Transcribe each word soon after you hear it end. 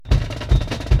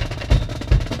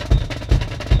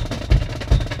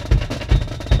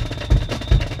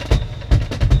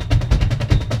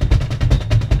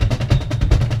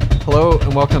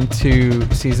and welcome to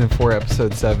Season 4,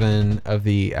 Episode 7 of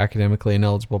the Academically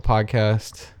Ineligible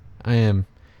Podcast. I am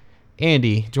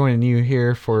Andy, joining you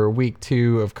here for Week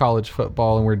 2 of college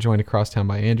football, and we're joined across town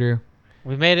by Andrew.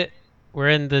 We made it. We're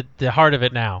in the heart of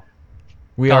it now.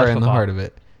 We are in the heart of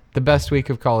it. The best week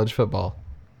of college football.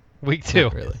 Week 2.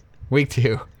 Not really. Week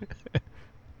 2.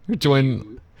 We're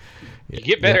joined. You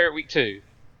get better at Week 2.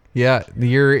 Yeah,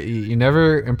 you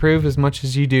never improve as much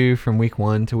as you do from Week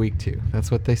 1 to Week 2. That's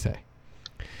what they say.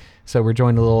 So we're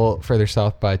joined a little further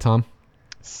south by Tom.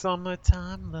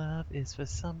 Summertime love is for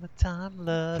summertime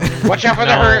love. Watch out for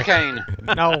the hurricane.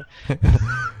 No.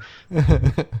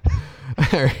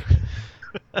 All right.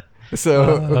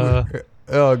 So,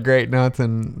 oh great, now it's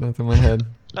in my head.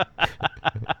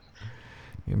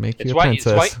 You make you a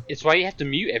princess. It's why you have to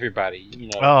mute everybody.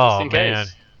 Oh, just in man.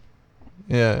 case.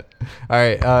 Yeah. All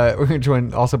right. We're going to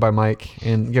join also by Mike,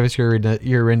 and give us your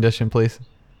rendition, please.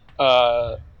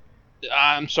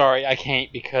 I'm sorry, I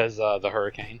can't because the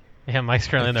hurricane. Yeah, Mike's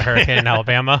currently in the hurricane in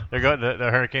Alabama. They're going the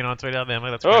hurricane on its way to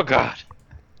Alabama. That's Oh great. God.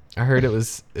 I heard it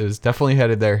was definitely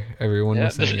headed there. Everyone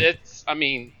was saying it.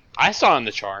 I saw on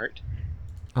the chart.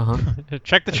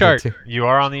 Check the I did chart. too. You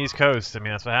are on the East Coast. I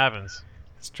mean, that's what happens.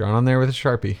 It's drawn on there with a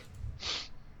Sharpie.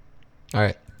 All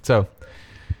right. So,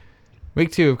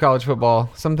 Week 2 of college football.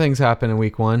 Some things happen in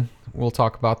Week 1. We'll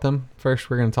talk about them. First,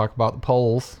 we're going to talk about the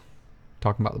polls.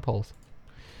 Talking about the polls.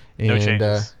 No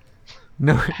changes.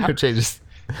 No changes.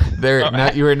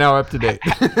 You are now up to date.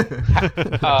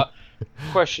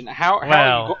 Question: How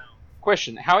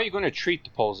are you going to treat the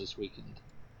polls this weekend?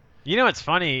 You know, it's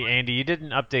funny, Andy. You didn't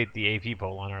update the AP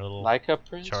poll on our little Like a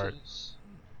princess. chart.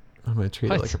 I'm going to treat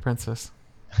What? it like a princess.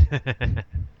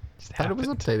 Just Thought it was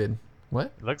happened. updated.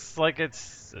 What? Looks like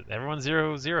it's everyone's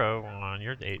 0-0 on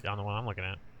your date on the one I'm looking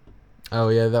at. Oh,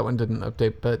 yeah, that one didn't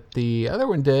update, but the other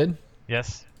one did.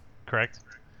 Yes, correct.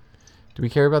 Do we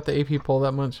care about the AP poll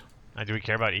that much? Do we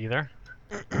care about either?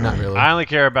 Not really. I only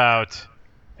care about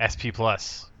SP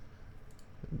Plus.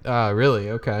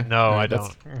 Really? Okay. No, All I right,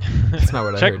 don't. That's not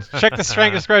what I heard. Check the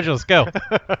strength of schedules. Go.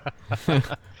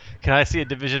 Can I see a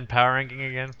division power ranking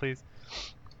again, please?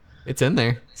 It's in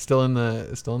there. Still in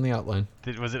the outline.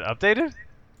 Was it updated?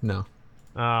 No.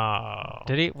 Oh.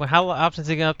 Did he? Well, how often is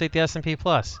he gonna update the S&P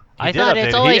Plus? He did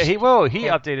update it. He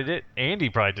updated it. Andy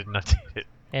probably didn't update it.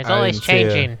 It's I always didn't see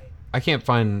changing. I can't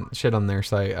find shit on their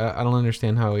site. I don't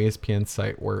understand how ESPN's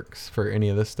site works for any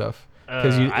of this stuff.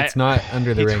 Because it's not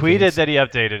under the He rankings. tweeted that he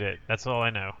updated it. That's all I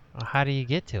know. Well, how do you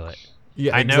get to it?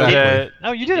 Yeah, I know exactly. that.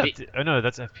 Oh, you did. Did he- Oh no,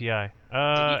 that's FPI.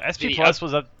 SP did he Plus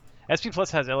was up. SP Plus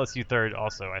has LSU third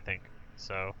also, I think.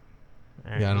 So.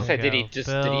 Yeah, I don't- So did he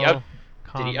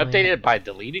update it by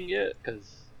deleting it? Because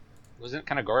wasn't it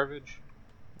kind of garbage?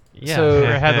 Yeah, So-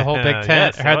 it had the whole Big Ten.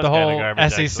 Yes, It had it the was kinda whole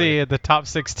garbage, SEC actually. at the top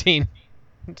 16.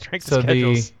 Strength So of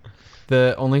schedules.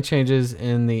 the only changes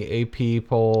in the AP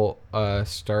poll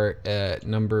start at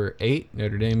number 8.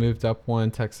 Notre Dame moved up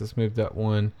 1. Texas moved up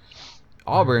 1.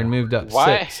 Auburn moved up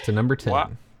Why- 6 to number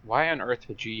 10. Why on earth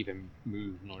would you even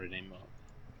move Notre Dame up?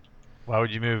 Why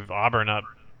would you move Auburn up?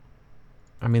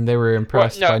 I mean, they were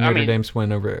impressed Well, no, by I Notre mean- Dame's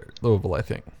win over Louisville, I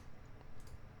think.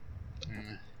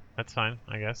 That's fine,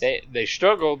 I guess. They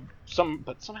struggled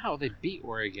but somehow they beat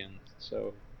Oregon.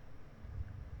 So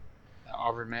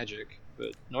Auburn Magic,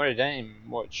 but Notre Dame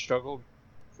struggled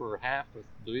for half with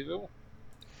Louisville.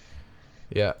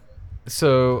 Yeah.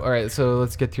 So, all right. So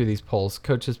let's get through these polls.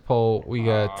 Coaches poll. We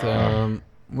got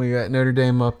Notre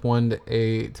Dame up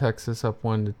 1-8, Texas up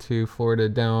 1-2, Florida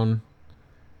down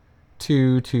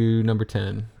 2 to number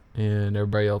 10, and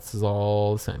everybody else is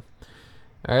all the same.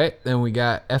 All right. Then we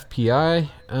got FPI.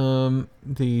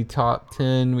 The top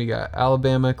 10. We got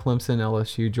Alabama, Clemson,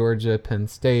 LSU, Georgia, Penn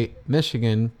State,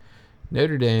 Michigan,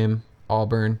 Notre Dame,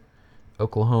 Auburn,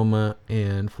 Oklahoma,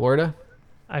 and Florida.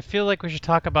 I feel like we should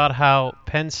talk about how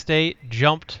Penn State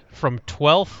jumped from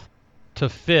 12th to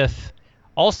 5th,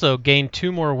 also gained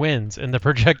 2 more wins in the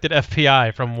projected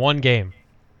FPI from 1 game.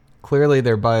 Clearly,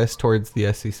 they're biased towards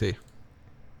the SEC.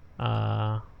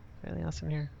 Anything else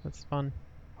in here? That's fun.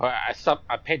 I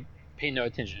paid no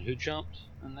attention. Who jumped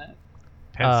on that?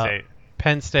 Penn State.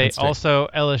 Penn State. State. Also,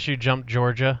 LSU jumped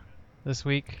Georgia this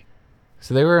week.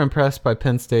 So they were impressed by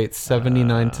Penn State's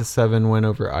 79-7 win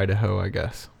over Idaho, I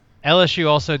guess. LSU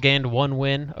also gained 1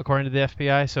 win according to the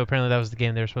FPI, so apparently that was the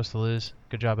game they were supposed to lose.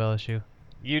 Good job, LSU.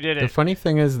 You did The it. funny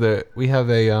thing is that we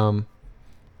have a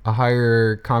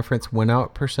higher conference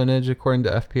win-out percentage according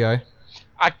to FPI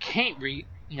I can't read.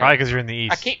 Probably because you're in the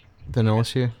East. I can't. than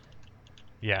LSU.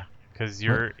 Yeah, because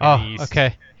you're in Oh, the East.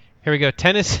 okay. Here we go.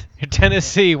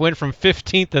 Tennessee went from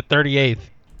 15th to 38th.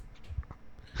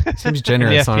 Seems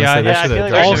generous, The honestly. FBI. They Yeah, I should feel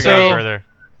have like we dropped should it. have Also- gone further.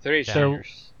 3 So-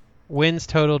 seniors. Wins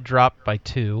total dropped by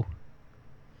 2.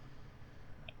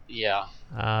 Yeah.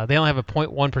 They only have a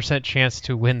 0.1% chance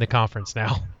to win the conference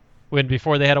now. When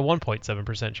before they had a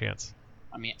 1.7% chance.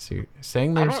 I mean, So you're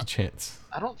saying I there's a don't- chance.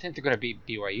 I don't think they're going to beat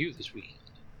BYU this weekend.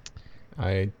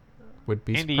 I would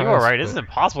be Andy, surprised. you are right. but It's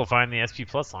impossible to find the SP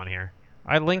Plus on here.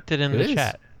 I linked it in It the is.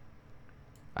 chat.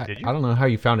 Did you? I don't know how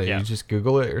you found it. Yeah. You just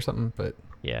Google it or something, but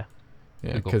Yeah.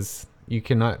 yeah, Google. because you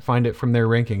cannot find it from their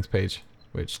rankings page,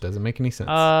 which doesn't make any sense.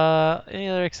 Any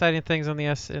other exciting things on the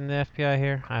in the FPI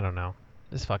here? I don't know.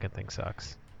 This fucking thing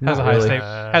sucks. Not Has a Ohio really. State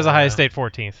has Ohio State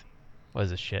 14th. What is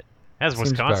this shit? Has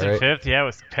Seems about Wisconsin right. 5th. Yeah,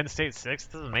 with Penn State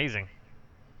 6th. This is amazing.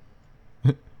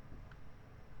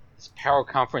 This Power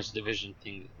Conference division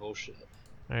thing is bullshit.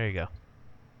 There you go.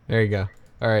 There you go.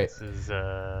 All right. This is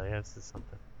this is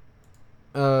something.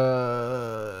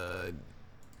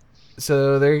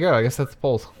 So there you go. I guess that's the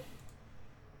polls.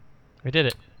 We did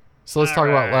it. So let's talk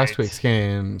about last Alright. week's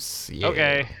games. Yeah.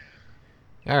 Okay.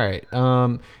 All right.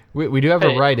 We do have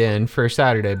Hey. a write-in for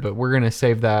Saturday, but we're gonna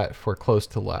save that for close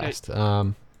to last.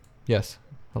 Yes.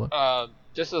 Hello.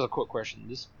 Just as a quick question,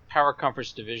 this Power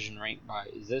Conference division ranked by,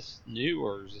 is this new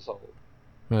or is this old?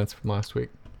 No, that's from last week.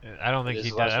 I don't think This he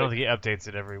is does. last I don't week. think he updates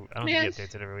it every. I don't Man. think he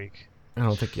updates it every week. I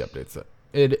don't think he updates it.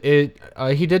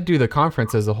 He did do the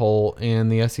conference as a whole, and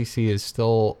the SEC is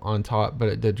still on top, but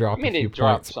it did drop I mean, a they few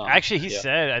dropped points. some. Actually, he yeah.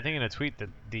 said, I think in a tweet, that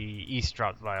the East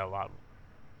dropped by a lot.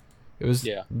 It was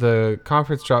Yeah. the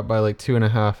conference dropped by like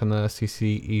 2.5, and the SEC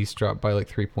East dropped by like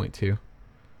 3.2.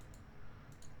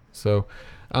 So,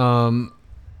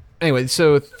 anyway,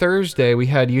 so Thursday we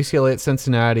had UCLA at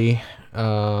Cincinnati,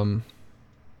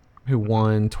 who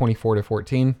won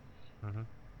 24-14. Mhm.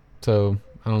 So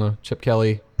I don't know, Chip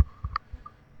Kelly.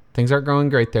 Things aren't going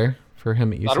great there for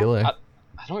him at UCLA.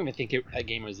 I don't even think that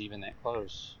game was even that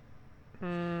close.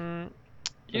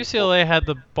 UCLA had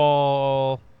the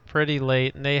ball pretty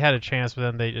late, and they had a chance, but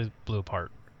then they just blew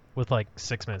apart with like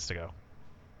 6 minutes to go.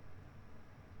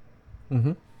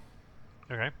 Mm-hmm.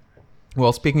 Okay.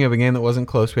 Well, speaking of a game that wasn't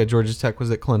close, we had Georgia Tech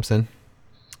was at Clemson.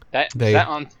 Was They- that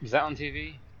on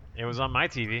TV? It was on my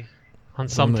TV. On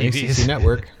some on the TVs. ACC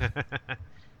network.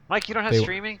 Mike, you don't have They-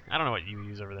 streaming? I don't know what you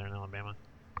use over there in Alabama.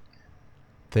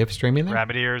 They have streaming there.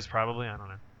 Rabbit ears, probably. I don't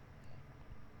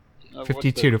know.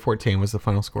 52-14 was the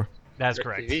final score. That's the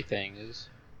correct. TV thing is.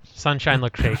 Sunshine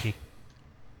looked shaky.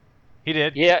 He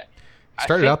did. Yeah. I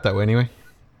Started think- out that way anyway.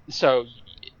 So,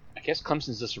 I guess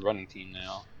Clemson's just a running team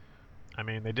now. I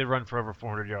mean, they did run for over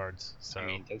 400 yards, so I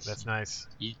mean, that's nice.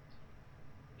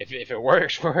 If it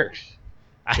works, works.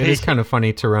 It is kind of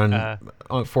funny to run Uh,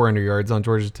 on 400 yards on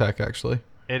Georgia Tech, actually.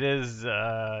 It is,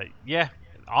 yeah.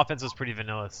 Offense was pretty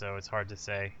vanilla, so it's hard to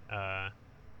say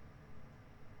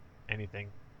anything.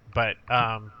 But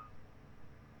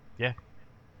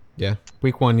Yeah,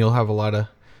 week one you'll have a lot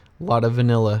of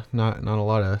vanilla, not a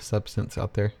lot of substance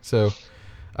out there. So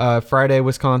Friday,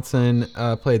 Wisconsin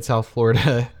played South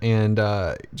Florida, and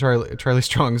Charlie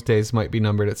Strong's days might be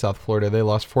numbered at South Florida. They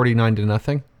lost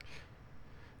 49-0.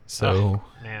 So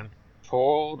man,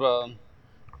 Poor old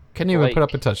couldn't even Blake. put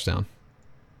up a touchdown.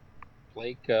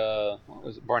 Blake, what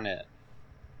was it? Barnett.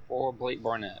 Poor old Blake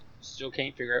Barnett. Still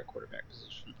can't figure out quarterback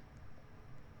position.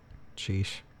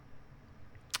 Sheesh.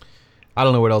 I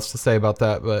don't know what else to say about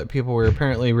that, but people were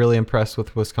apparently really impressed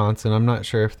with Wisconsin. I'm not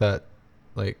sure if that,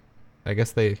 I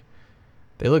guess they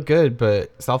look good,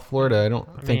 but South Florida, I don't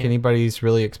think mean- anybody's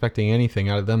really expecting anything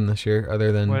out of them this year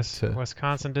other than to.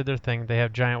 Wisconsin did their thing. They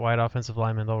have giant wide offensive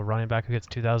linemen. They'll running back who gets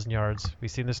 2,000 yards.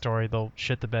 We've seen the story. They'll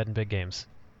shit the bed in big games.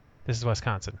 This is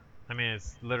Wisconsin. I mean,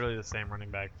 it's literally the same running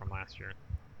back from last year.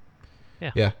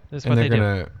 Yeah, This is and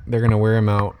what they're gonna wear him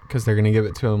out because they're gonna give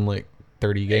it to him like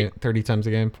 30 Hey. 30 times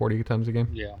a game, 40 times a game.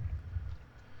 Yeah.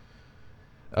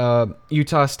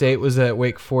 Utah State was at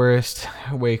Wake Forest.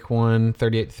 Wake won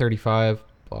 38-35.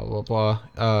 Blah blah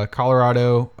blah.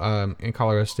 Colorado and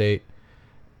Colorado State.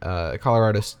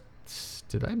 Colorado.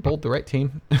 Did I bold the right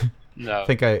team? No. I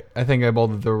think I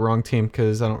bolded the wrong team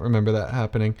because I don't remember that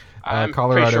happening. I'm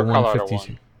Colorado pretty sure won Colorado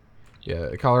 52. won.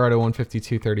 Yeah, Colorado won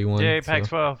 52-31. Yay, so-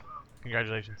 Pac-12!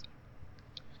 Congratulations.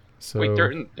 So, Wait,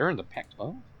 they're in the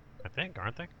Pac-12? I think,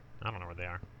 aren't they? I don't know where they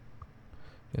are.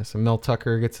 yeah, so Mel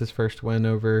Tucker gets his first win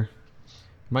over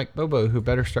Mike Bobo, who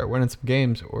better start winning some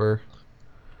games or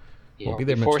Yeah, Won't be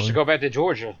there much forced to longer. go back to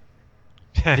Georgia.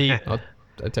 The,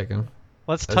 I'd take him.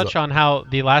 let's As touch on how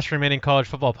the last remaining college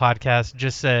football podcast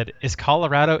just said, is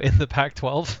Colorado in the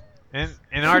Pac-12?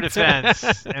 In our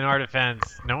defense,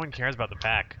 no one cares about the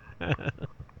Pac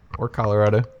Or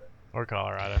Colorado. or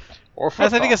Colorado. Or I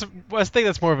football. think, I, think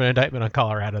that's more of an indictment on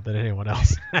Colorado than anyone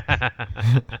else.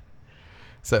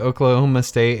 So Oklahoma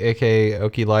State, aka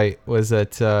Okie Light, was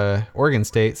at Oregon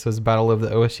State, so it's a battle of the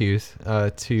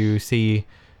OSUs to see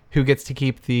who gets to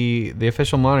keep the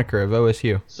official moniker of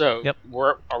OSU. So, Yep.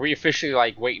 are we officially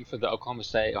like waiting for the Oklahoma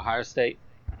State, Ohio State,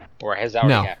 or has that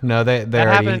already happened? No, they That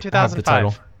already happened in have the title.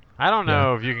 2005. I don't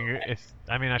know if you can.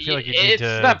 I mean, I feel like you need it's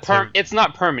to. not it's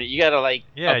not permanent. You gotta like.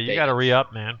 Yeah, update you got to it.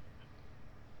 re-up, man.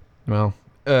 Well,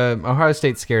 Ohio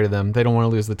State's scared of them. They don't want to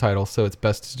lose the title, so it's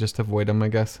best to just avoid them, I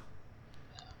guess.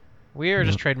 We are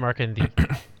just trademarking the.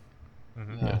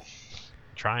 Mm-hmm. Uh,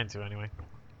 Trying to anyway.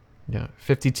 Yeah,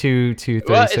 52 to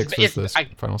well, 36 was the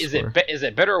final score. Is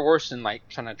it better or worse than like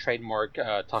trying to trademark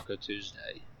Taco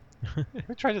Tuesday?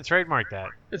 Who tried to trademark that?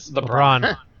 It's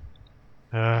LeBron.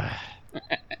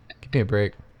 Give me a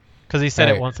break. Because he said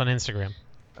Hey. it once on Instagram.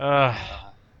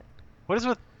 What is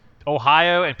with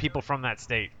Ohio and people from that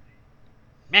state?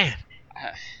 Man,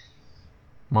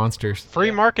 Monsters.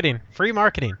 Free marketing. Free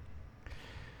marketing.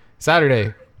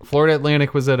 Saturday, Florida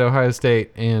Atlantic was at Ohio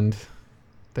State, and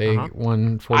they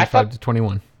won 45 to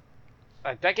 21.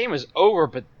 That game was over,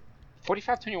 but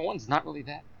 45-21 is not really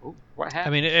that. Oh, what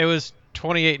happened? I mean, it was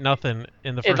 28-0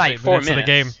 in the In first like 8 4 minutes of the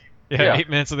game. minutes. Yeah, Yeah. 8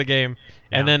 minutes of the game.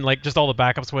 And Yeah. then, like, just all the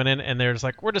backups went in, and they're just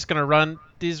like, we're just going to run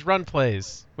these run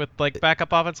plays with, like, backup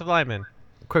offensive linemen.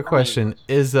 Quick question: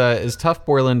 Is Tough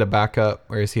Borland a backup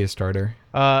or is he a starter?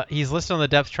 He's listed on the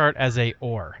depth chart as a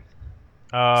or.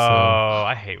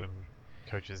 I hate when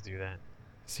coaches do that.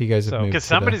 So you guys have So- moved Because to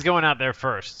somebody's going out there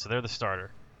first, so they're the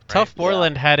starter. Tough Yeah.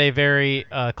 Borland had a very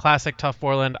classic Tough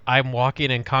Borland, I'm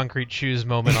walking in concrete shoes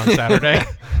moment on Saturday.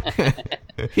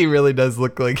 He really does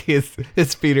look like his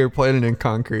feet are planted in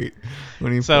concrete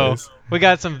when he So plays. we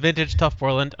got some vintage Tough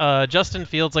Borland. Justin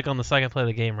Fields, like on the second play of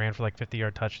the game, ran for like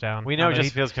 50-yard touchdown. We know He-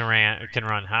 Justin Fields can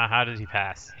run. How did he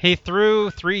pass? He threw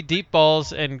 3 deep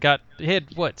balls and he had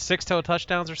 6 total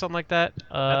touchdowns or something like that.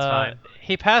 That's fine.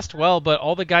 He passed well, but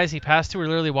all the guys he passed to were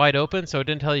literally wide open, so it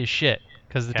didn't tell you shit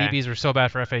because the Okay. DBs were so bad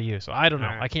for FAU. So I don't know.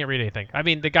 Alright. I can't read anything. I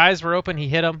mean, the guys were open. He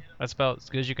hit them. That's about as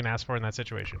good as you can ask for in that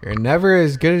situation. You're never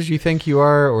as good as you think you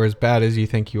are, or as bad as you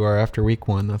think you are after week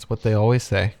 1. That's what they always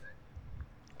say.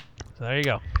 So there you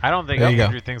go. I don't think There you go.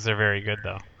 Andrew thinks they're very good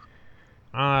though.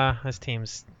 This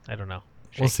team's, I don't know.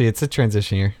 We'll see. It's a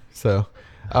transition year. So,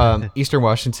 Eastern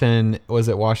Washington was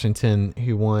at Washington,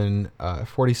 who won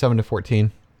 47 to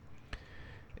 14.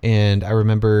 And I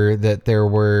remember that there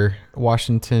were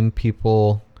Washington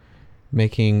people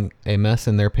making a mess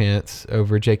in their pants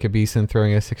over Jacob Eason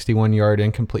throwing a 61-yard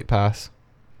incomplete pass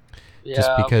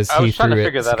just because I he was trying threw to it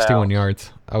figure that 61 out.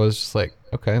 yards. I was just like,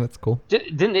 okay, that's cool.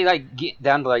 Didn't they like get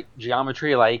down to like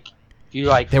geometry? Like you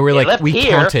like They were it like, left we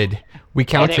here, counted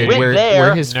and it went where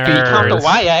there, his feet Nerds. Count the were.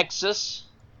 y-axis.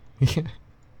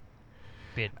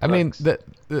 I mean,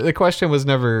 the question was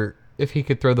never if he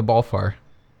could throw the ball far.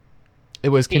 It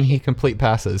was, can he complete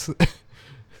passes?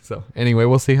 So, anyway,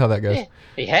 we'll see how that goes. Yeah,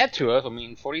 he had to have. I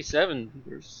mean, 47.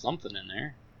 There's something in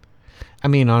there. I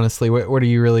mean, honestly, what are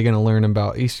you really going to learn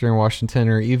about Eastern Washington,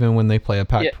 or even when they play a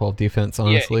Pac-12 defense,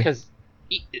 honestly? Yeah, because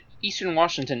Eastern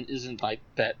Washington isn't like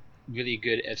that really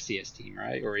good FCS team,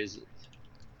 right? Or is it?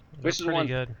 Which is Pretty one?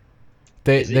 good.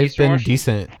 They've Eastern been Washington?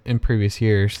 decent in previous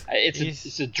years.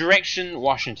 It's a direction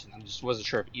Washington. I just wasn't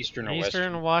sure if Eastern or Eastern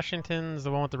Western. Washington's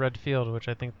the one with the red field, which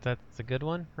I think that's a good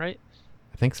one, right?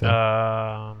 I think so.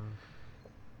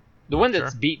 The one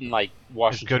that's Sure. beaten like Is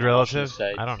Washington. good or Washington relative?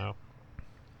 State. I don't know.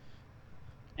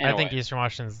 I think Anyway, Eastern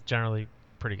Washington's generally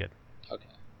pretty good. Okay,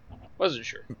 wasn't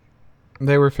sure.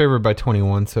 They were favored by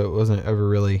 21, so it wasn't ever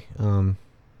really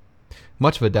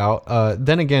much of a doubt.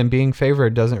 Then again, being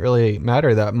favored doesn't really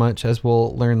matter that much, as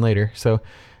we'll learn later. So,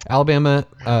 Alabama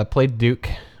played Duke,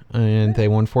 and they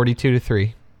won 42 to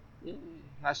 3.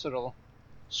 Nice little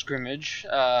scrimmage.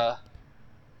 what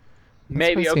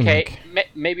Maybe it seemed okay. like.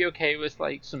 Maybe okay with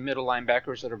like some middle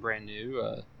linebackers that are brand new.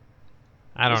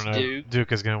 I don't It's know. Duke.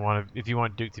 Duke is going to want to, if you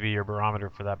want Duke to be your barometer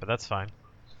for that, but that's fine.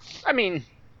 I mean,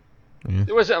 Yeah.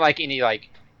 there wasn't like any like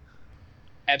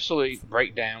absolute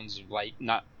breakdowns of like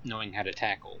not knowing how to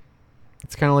tackle.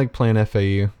 It's kind of like playing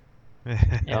FAU.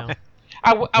 Yeah.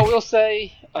 I will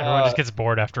say. Everyone just gets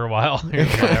bored after a while.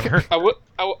 Whatever.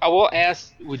 I will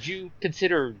ask, would you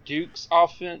consider Duke's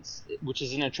offense, which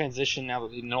is in a transition now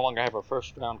that they no longer have a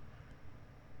first round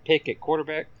pick at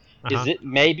quarterback, Uh-huh. is it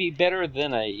maybe better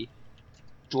than a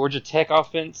Georgia Tech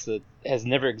offense that has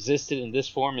never existed in this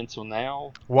form until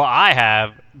now? Well, I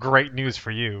have great news for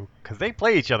you because they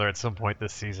play each other at some point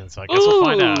this season, so I guess we'll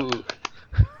find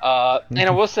out. And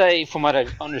I will say, from what I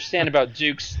understand about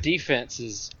Duke's defense,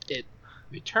 is it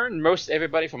returned most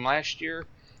everybody from last year,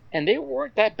 and they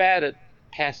weren't that bad at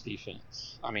pass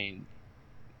defense. I mean,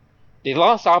 they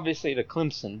lost obviously to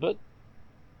Clemson, but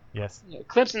Yes.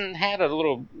 Clemson had a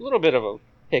little bit of a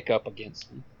hiccup against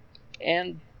them,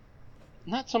 and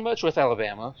not so much with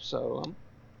Alabama. So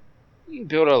you can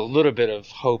build a little bit of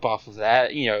hope off of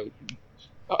that.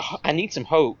 I need some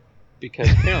hope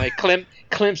because apparently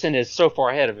Clemson is so far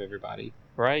ahead of everybody,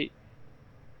 right?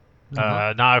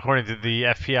 Not according to the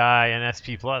FPI and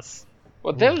SP Plus.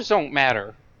 Well, those don't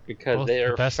matter because Both they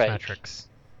the are best fake. metrics.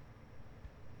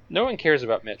 No one cares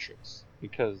about metrics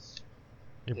because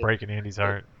You're breaking Andy's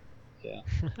heart. yeah.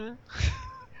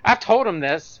 I've told him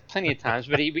this plenty of times,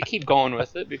 but we keep going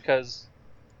with it because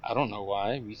I don't know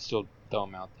why. We still throw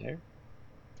him out there.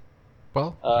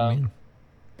 Well, I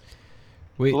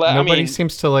nobody mean-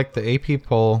 seems to like the AP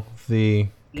poll, the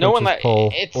No one coaches poll,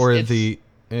 it's- or it's-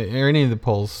 or any of the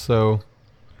polls. So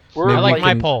We're Maybe I like we my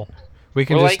can- poll. we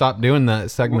can We're just like- stop doing that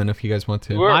segment if you guys want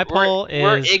to. My poll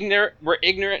we're is- ignorant. We're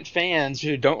ignorant fans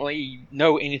who don't really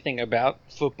know anything about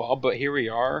football, but here we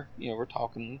are. We're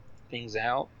talking things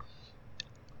out.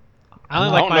 I only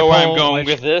I like don't my know where poll, I'm going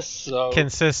which with this. So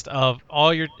consists of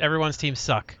everyone's teams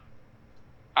suck.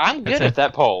 I'm good That's at it.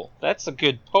 that poll. That's a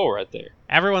good poll right there.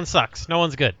 Everyone sucks. No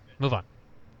one's good. Move on.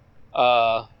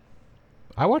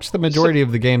 I watched the majority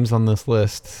of the games on this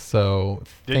list, so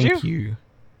Did thank you.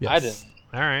 Yes. I didn't.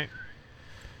 All right.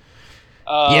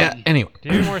 Yeah. Anyway, Do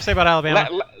you have any more to say about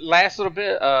Alabama? Last little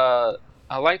bit.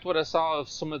 I liked what I saw of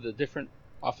some of the different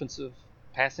offensive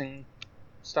passing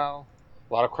style.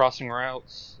 A lot of crossing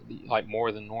routes, like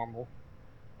more than normal.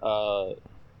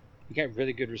 You got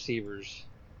really good receivers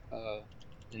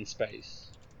in space.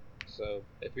 So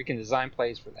if we can design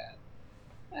plays for that,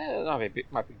 it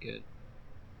might be good.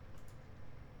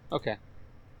 Okay.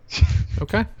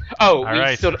 okay. Oh, All we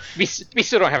right. still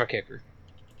don't have a kicker.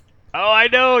 Oh, I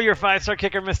know. Your 5-star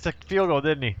kicker missed a field goal,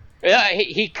 didn't he? Yeah,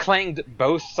 he clanged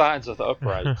both sides of the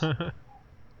uprights,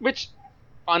 which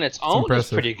on its own is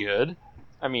impressive. pretty good.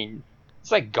 I mean,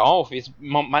 it's like golf. It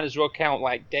might as well count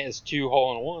like that as 2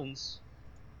 hole-in-ones.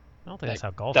 I don't think that's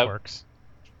how golf that- works.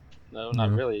 No, not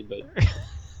No. really, but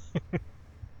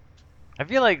I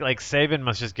feel like Saban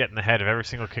must just get in the head of every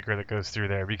single kicker that goes through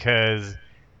there because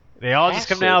they all just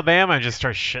come to Has to. Alabama and just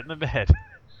start shitting the bed.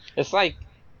 it's like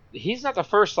he's not the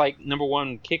first number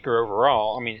 1 kicker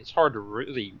overall. I mean, it's hard to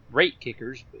really rate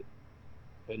kickers,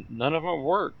 but none of them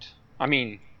worked. I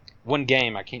mean, one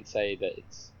game I can't say that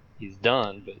he's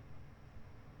done, but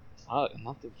it's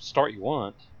not the start you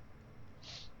want.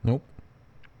 Nope.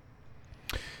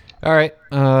 All right.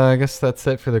 I guess that's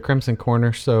it for the Crimson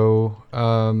Corner. So,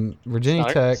 Virginia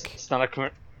Tech, It's not a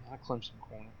Clemson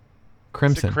corner.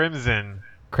 Crimson, It's a Crimson.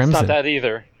 It's Crimson. not that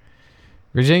either.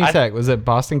 Virginia I- Tech was at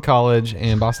Boston College,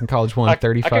 and Boston College won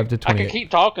 35 to I 28. could keep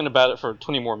talking about it for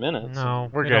 20 more minutes. No,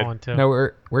 We're we good. don't want to. No,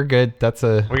 we're good. That's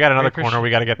a We got another appreciate- corner we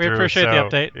got to get we through. appreciate the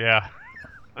so, update. Yeah.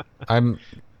 I'm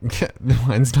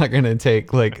mine's not going to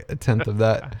take like a tenth of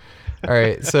that. All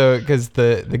right, so because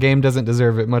the game doesn't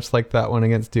deserve it, much like that one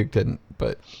against Duke didn't,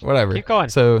 but whatever. Keep going.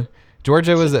 So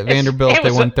Georgia was at Vanderbilt. They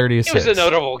won 30 to It was 6. a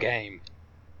notable game.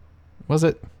 Was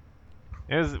it?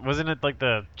 Wasn't it like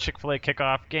the Chick-fil-A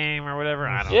kickoff game or whatever?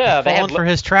 I don't know. Yeah, they Falling had for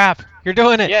his trap. You're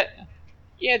doing it.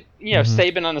 yeah, Mhm.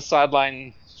 Saban on the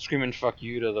sideline screaming "fuck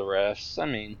you" to the refs. I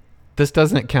mean, This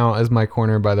doesn't count as my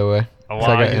corner, by the way. Oh, 'cause I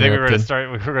wow. got You think we were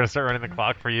interrupted. going to start running the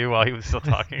clock for you while he was still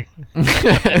talking?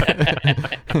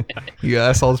 You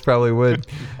assholes probably would.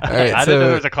 All right, I so didn't know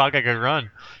there was a clock I could run.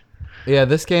 yeah,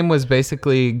 this game was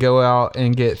basically go out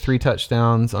and get 3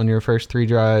 touchdowns on your first 3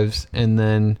 drives, and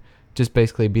then just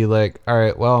basically be like, all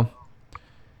right, well,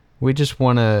 we just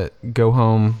want to go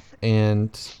home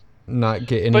and not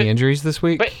get any But- injuries this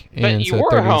week. but and you were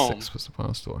 36 home. was the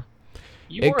final score.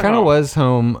 you It were kind of home. was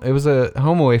home. It was a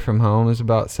home away from home. It was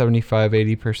about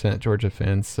 75-80% Georgia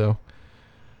fans. So,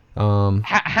 How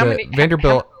the many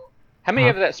Vanderbilt. How many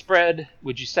Huh? of that spread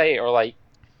would you say are like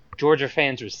Georgia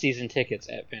fans with season tickets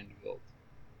at Vanderbilt?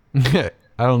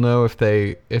 I don't know if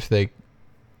they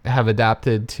have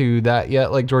adapted to that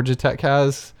yet, like Georgia Tech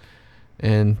has,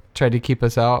 and tried to keep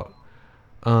us out.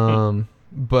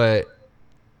 But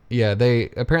yeah, they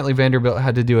apparently Vanderbilt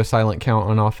had to do a silent count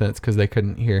on offense because they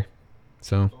couldn't hear.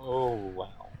 So Oh wow!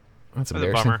 that's That's a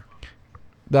embarrassing.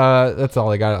 bummer. That's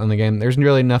all I got on the game. There's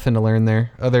really nothing to learn there.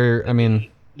 There's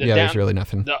really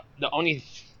nothing. The only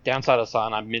downside I saw,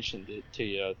 and I mentioned it to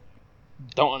you,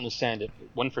 don't understand it.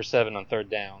 1 for 7 on 3rd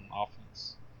down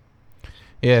offense.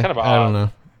 Yeah, kind of I don't odd, know.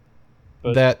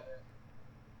 but That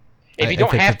If I you don't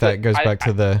think have that goes back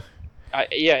to the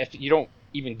if you don't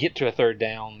even get to a 3rd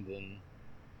down, then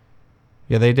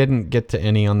yeah, they didn't get to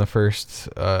any on the first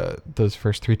those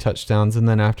first 3 touchdowns, and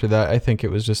then after that, I think it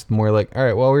was just more like, all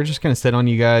right, well, we're just gonna sit on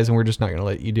you guys, and we're just not gonna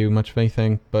let you do much of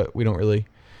anything, but we don't really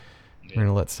We're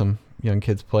gonna let some young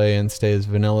kids play and stay as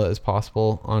vanilla as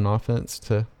possible on offense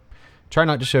to try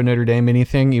not to show Notre Dame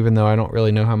anything, even though I don't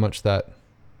really know how much that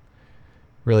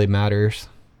really matters.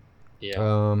 Yeah.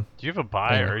 Do you have a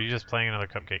bye, Yeah. or are you just playing another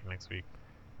cupcake next week?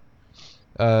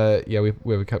 Yeah, we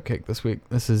have a cupcake this week.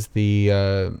 This is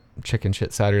the chicken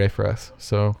shit Saturday for us.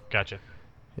 So Gotcha.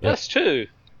 Yep. Us too.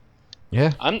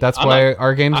 yeah, I'm why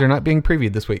our games are not being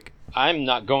previewed this week. I'm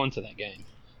not going to that game.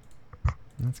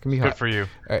 That's gonna be Good hot. for you.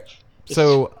 All right.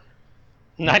 So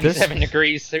 97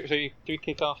 degrees, 3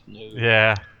 kickoff. No.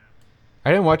 Yeah. I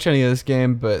didn't watch any of this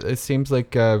game, but it seems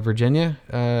like Virginia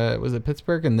was at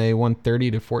Pittsburgh and they won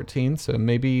 30-14. So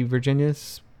maybe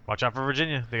Virginia's Watch out for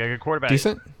Virginia. They got a good quarterback.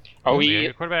 decent. Are They got a we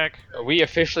good quarterback.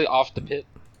 officially off the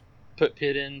put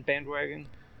Pitt in bandwagon?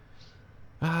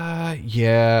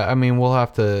 Yeah. I mean, we'll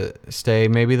have to stay.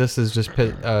 Maybe this is just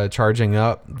Pitt charging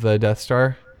up the Death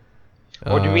Star.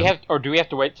 Or do we have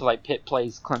to wait till like Pitt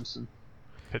plays Clemson?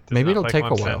 Pitt does Maybe not it'll play take a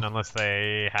Clemson while. unless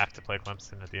they have to play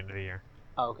Clemson at the end of the year.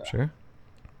 Oh, okay. Sure.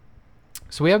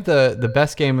 So we have the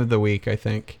best game of the week, I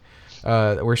think.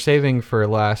 We're saving for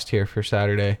last here for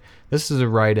Saturday. This is a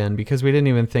write-in because we didn't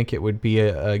even think it would be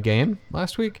a game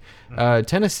last week.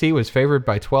 Tennessee was favored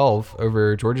by 12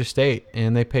 over Georgia State,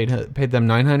 and they paid them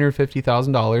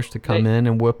 $950,000 to come in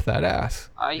and whoop that ass.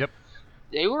 Yep.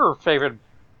 They were favored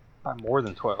by more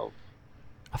than 12.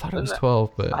 I thought it was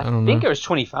 12, but I don't think know. it was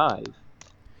 25.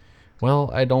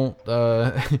 Well, I don't.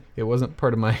 It wasn't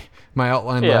part of my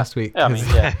outline Yeah. last week. Yeah, I mean,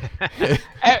 'cause yeah. like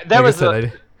That I was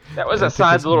said, that was I a think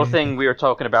side it's little gonna thing we were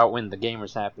talking about when the game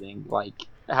was happening, like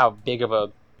how big of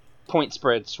a point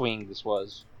spread swing this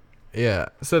was. Yeah.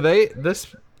 So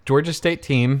this Georgia State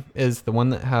team is the one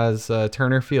that has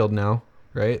Turner Field now,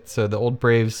 right? So the old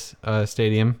Braves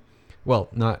stadium. Well,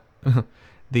 not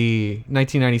the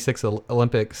 1996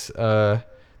 Olympics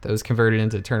that was converted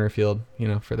into Turner Field,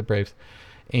 for the Braves.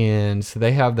 And so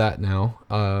they have that now.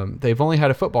 They've only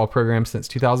had a football program since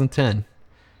 2010.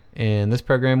 And this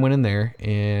program went in there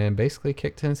and basically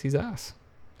kicked Tennessee's ass.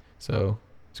 So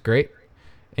it's great.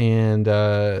 And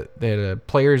they had a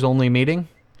players-only meeting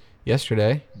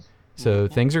yesterday. So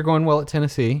things are going well at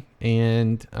Tennessee.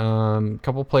 And a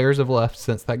couple players have left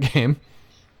since that game.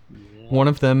 One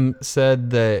of them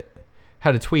had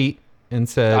a tweet and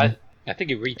said... I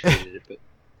think he retweeted it, but...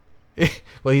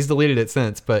 well, he's deleted it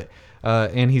since, but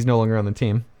and he's no longer on the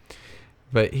team.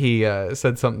 But he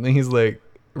said something. He's like,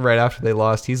 right after they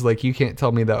lost, he's like, "You can't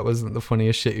tell me that wasn't the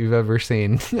funniest shit you've ever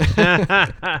seen."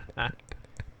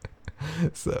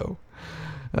 So,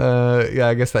 yeah,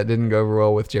 I guess that didn't go over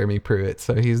well with Jeremy Pruitt.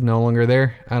 So he's no longer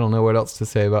there. I don't know what else to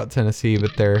say about Tennessee,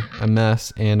 but they're a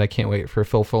mess, and I can't wait for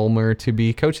Phil Fulmer to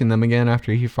be coaching them again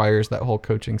after he fires that whole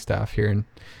coaching staff here in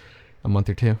a month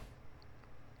or two.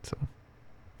 So,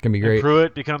 gonna be And great.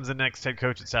 Pruitt becomes the next head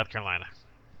coach at South Carolina.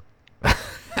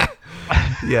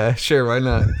 Yeah, sure. Why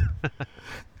not?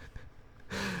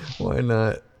 Why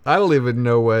not? I don't even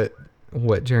know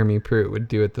what Jeremy Pruitt would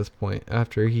do at this point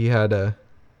after he had a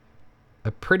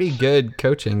pretty good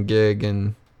coaching gig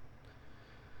and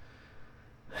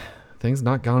things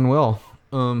not gone well.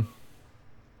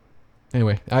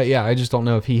 Anyway, I just don't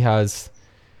know if he has.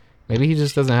 Maybe he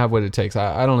just doesn't have what it takes.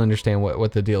 I don't understand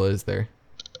what the deal is there.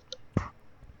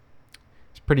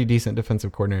 He's a pretty decent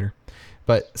defensive coordinator.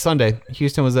 But Sunday,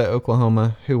 Houston was at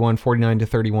Oklahoma, who won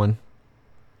 49-31.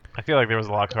 I feel like there was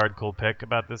a lot of hard, cool pick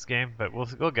about this game, but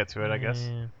we'll get to it, I guess.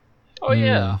 Yeah. Oh,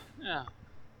 yeah. Yeah.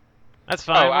 That's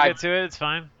fine. We'll I- get to it. It's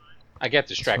fine. I get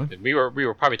distracted. We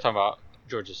were probably talking about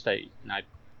Georgia State, and I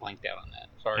blanked out on that.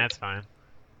 Sorry. That's fine.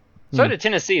 So did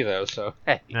Tennessee, though, so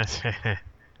hey.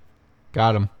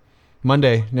 Got him.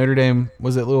 Monday, Notre Dame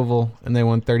was at Louisville, and they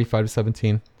won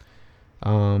 35-17.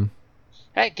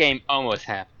 That game almost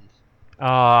happened.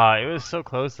 It was so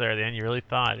close there at the end. You really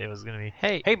thought it was going to be...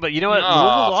 Hey, but you know what? No,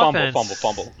 Louisville's fumble, offense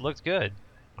fumble. looked good,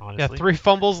 Yeah, honestly. 3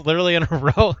 fumbles literally in a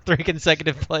row, 3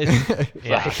 consecutive plays.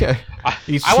 Yeah. Okay.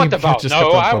 Each I want the team ball. just No,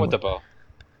 kept on I fumbling. want the ball.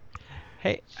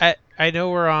 Hey, I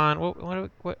know we're on.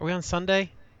 What are we on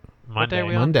Sunday? What day are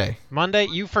we on? Monday. Monday.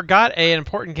 You forgot an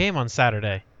important game on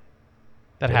Saturday.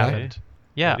 That Did I? happened.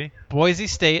 Yeah, Did he? Boise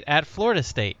State at Florida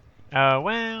State, Well...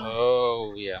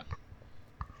 Oh, yeah.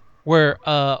 where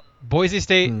Boise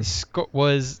State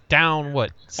was down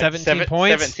 17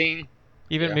 points, 17.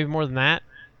 even yeah. maybe more than that,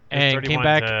 It was and 31 came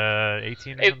back. to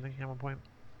 18 or It- something at one point.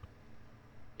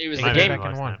 It was They the Might came game. back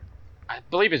and won. I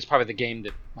believe it's probably the game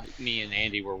that me and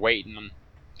Andy were waiting on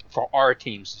for our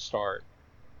teams to start.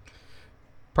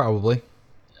 Probably.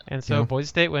 And so Yeah. Boise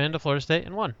State went into Florida State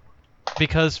and won,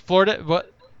 because Florida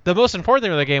the most important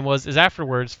thing of the game is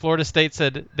afterwards, Florida State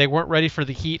said they weren't ready for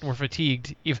the heat and were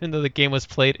fatigued, even though the game was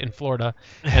played in Florida,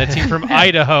 and a team from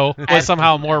Idaho was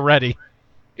somehow more ready.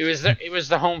 It was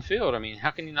the home field. I mean, how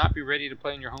can you not be ready to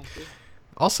play in your home field?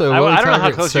 Also, I Willie don't know how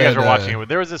Taggart close you guys said, were watching it, but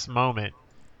there was this moment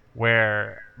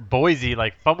where Boise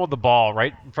fumbled the ball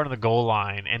right in front of the goal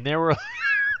line, and there were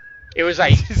It was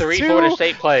like three Florida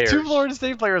State players. two Florida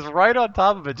State players right on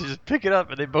top of it to just pick it up,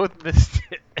 and they both missed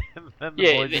it. And then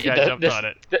the Boise guy jumped on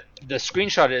it. The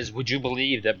screenshot is, would you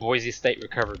believe that Boise State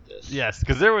recovered this? Yes,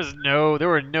 because there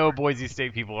were no Boise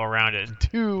State people around it,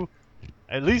 and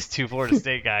at least two Florida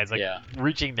State guys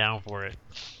reaching down for it.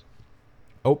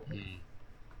 Oh.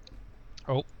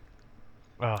 Oh.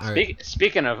 Well,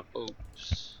 Speaking of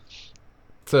oops.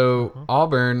 So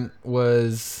Auburn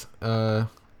was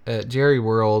at Jerry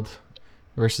World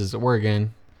versus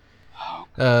Oregon.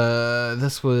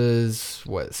 This was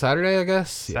Saturday, I guess.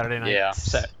 Saturday night. Yeah,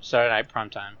 Saturday night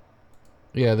primetime.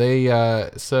 Yeah, they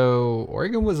so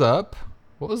Oregon was up.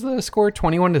 What was the score?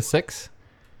 21-6.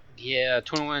 Yeah,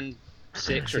 21-6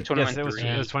 or 21-3. Yes, it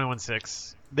was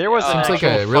 21-6. There was Seems like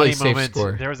a really safe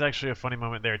score. There was actually a funny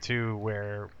moment there too,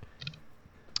 where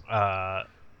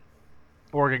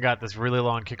Oregon got this really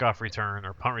long kickoff return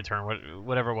or punt return,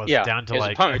 whatever it was, down to it was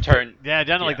a punt return. Yeah,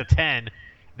 down to the 10,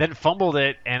 then fumbled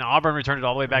it, and Auburn returned it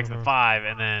all the way back to the 5,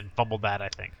 and then fumbled that, I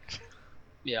think.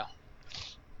 Yeah.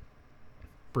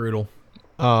 Brutal.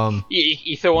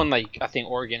 You throw in I think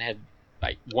Oregon had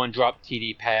one drop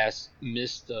TD pass,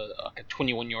 missed a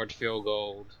 21-yard field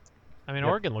goal. I mean,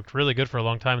 Oregon looked really good for a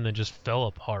long time and then just fell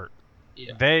apart.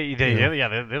 Yeah. They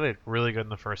looked really good in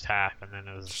the first half, and then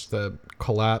it was just a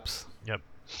collapse. Yep.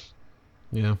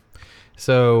 Yeah.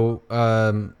 So,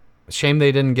 shame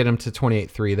they didn't get them to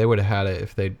 28-3. They would have had it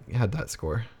if they had that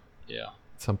score. Yeah.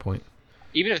 At some point.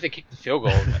 Even if they kicked the field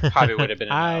goal, it probably would have been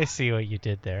enough. I see what you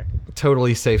did there.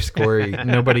 Totally safe score.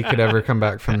 Nobody could ever come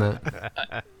back from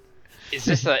that.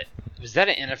 Was that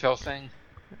an NFL thing?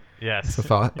 Yes.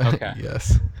 Okay.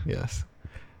 Yes.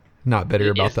 Not bitter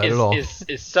about that at all. Is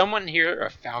someone here a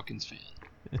Falcons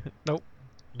fan? Nope.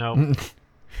 No.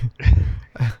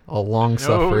 A long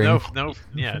suffering. No.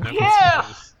 Yeah. No. Yeah.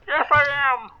 Yes,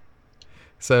 I am.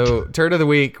 So, turn of the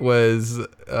week was Was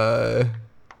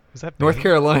that North Bailey?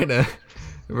 Carolina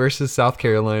versus South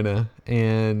Carolina,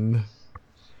 and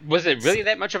Was it really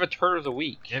that much of a turd of the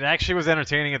week? It actually was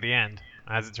entertaining at the end,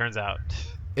 as it turns out.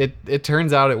 it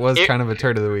turns out it was kind of a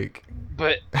turd of the week.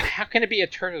 But how can it be a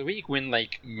turn of the week when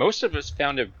most of us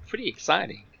found it pretty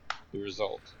exciting, the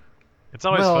result? It's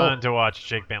always fun to watch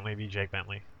Jake Bentley be Jake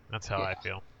Bentley. That's how I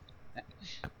feel.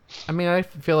 I mean, I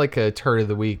feel like a turd of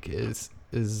the week is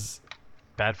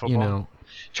Bad football.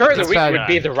 Turn of the It's week bad. would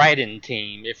be the write-in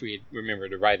team if we remember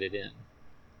to write it in.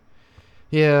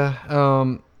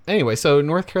 Yeah. Anyway, so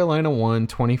North Carolina won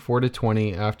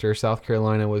 24-20 after South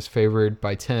Carolina was favored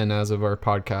by 10 as of our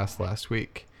podcast last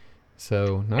week.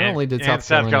 So not only did South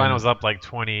Carolina was up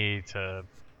 20 to,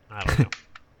 I don't know,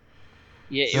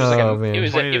 Yeah, it was man. it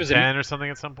was 20 it was to 10 or something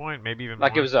at some point, maybe even more.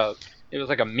 it was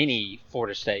like a mini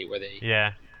Florida State where they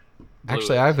Yeah. blew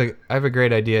Actually, it. I have a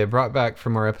great idea brought back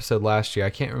from our episode last year. I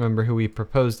can't remember who we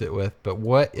proposed it with, but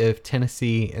what if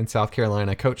Tennessee and South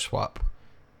Carolina coach swap?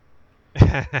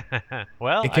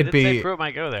 Well, It I could did be- say Pruitt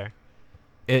might go there.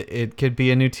 It could be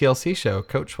a new TLC show,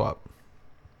 coach swap,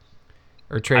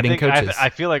 or trading coaches. I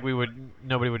feel like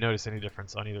nobody would notice any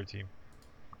difference on either team.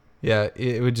 Yeah,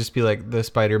 it would just be like the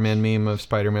Spider-Man meme of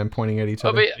Spider-Man pointing at each Oh,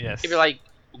 other. but Yes. it'd be like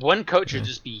one coach would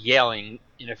just be yelling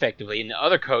ineffectively, and the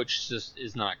other coach just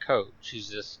is not a coach. He's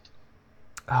just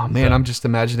Oh man, I'm just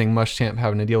imagining Muschamp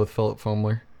having to deal with Philip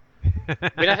Fulmer.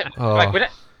 when I, Oh.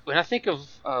 when I think of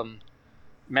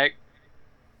Mac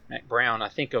Brown, I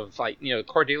think of car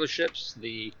dealerships,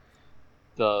 the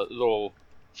little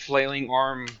flailing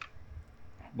arm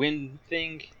wind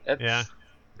thing. That's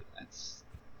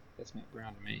Mac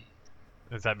Brown to me.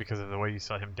 Is that because of the way you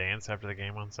saw him dance after the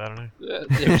game on Saturday?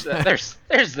 There's that.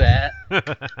 There's that.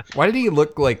 Why did he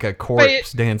look like a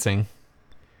corpse dancing?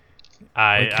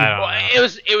 I don't know. Well,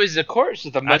 it was a corpse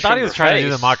with a I thought he was trying to do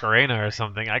the face. Macarena or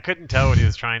something. I couldn't tell what he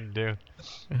was trying to do.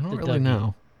 I don't The really Dougie.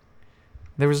 know.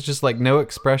 There was just no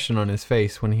expression on his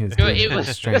face when he was doing it. It was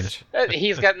strange.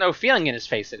 He's got no feeling in his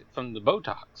face from the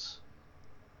Botox.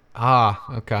 Ah,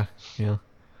 okay, yeah,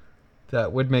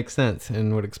 that would make sense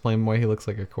and would explain why he looks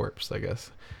like a corpse, I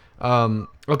guess.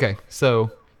 Okay,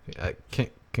 so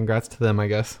congrats to them, I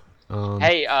guess.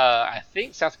 Hey, I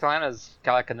think South Carolina's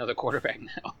got another quarterback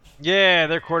now. Yeah,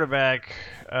 their quarterback,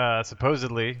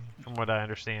 supposedly, from what I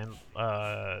understand,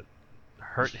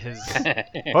 hurt his...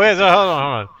 Oh, yeah, so hold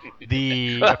on.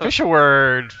 The official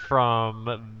word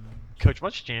from Coach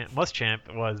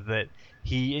Muschamp was that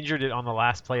he injured it on the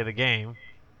last play of the game.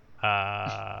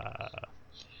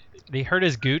 They hurt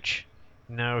his gooch.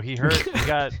 No, he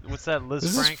got what's that? Liz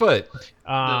This is Frank foot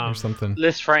or or something.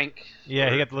 Liz Frank. Yeah,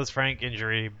 he got the Liz Frank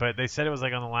injury, but they said it was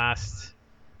like on the last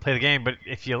play of the game. But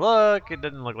if you look, it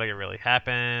doesn't look like it really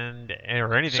happened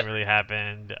or anything really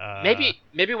happened.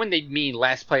 Maybe when they mean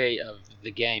last play of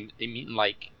the game, they mean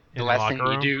like the last thing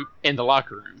you do in the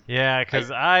locker room. Yeah,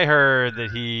 because I heard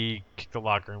that he kicked the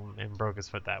locker room and broke his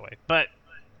foot that way, but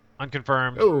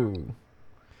unconfirmed. Oh,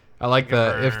 I like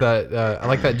that. I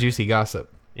like that juicy gossip.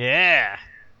 Yeah.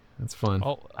 That's fun.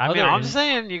 Oh, I mean, I'm just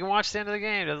saying, you can watch the end of the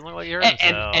game. It doesn't look like you hurt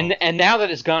himself. And now that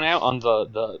it's gone out on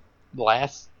the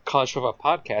last college football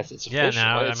podcast, it's official. Yeah,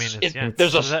 now I mean,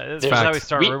 there's that's how we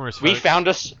start rumors. We found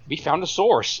a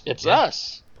source. It's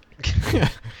us.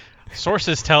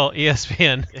 Sources tell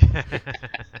ESPN.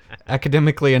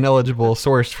 Academically ineligible,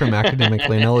 sourced from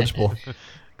academically ineligible.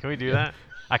 Can we do that?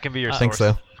 I can be your I source. think so.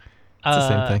 It's the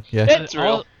same thing. Yeah. It's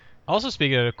real. Also,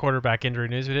 speaking of quarterback injury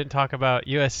news, we didn't talk about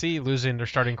USC losing their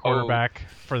starting quarterback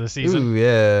for the season. Ooh,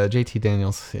 yeah, JT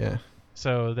Daniels. Yeah.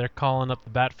 So they're calling up the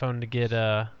bat phone to get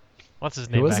what's his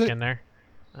name was back it? in there?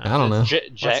 I don't know.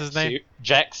 What's his name?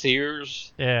 Jack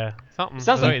Sears. Yeah, something.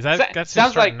 Sounds Wait, like- that's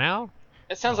sounds starting like- now?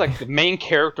 It sounds like the main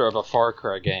character of a Far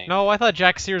Cry game. No, I thought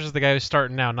Jack Sears was the guy who's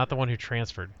starting now, not the one who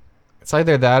transferred. It's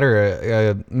either that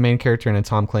or a main character in a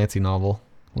Tom Clancy novel.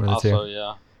 One of the Also, two.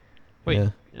 yeah. Wait. Yeah.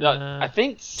 No, I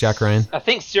think Jack Ryan. I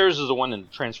think Sears is the one in the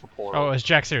transfer portal. Oh, it was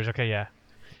Jack Sears. Okay, yeah.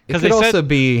 It 'Cause could they said- also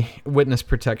be witness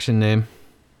protection name.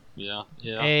 Yeah.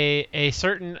 A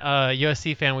certain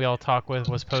USC fan we all talk with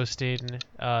was posting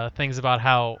things about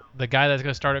how the guy that's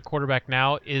going to start at quarterback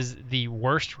now is the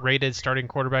worst rated starting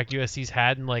quarterback USC's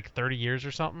had in like 30 years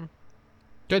or something.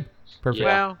 Good. Perfect.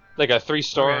 Yeah. Well, Like a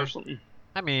 3-star Okay. or something.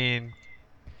 I mean,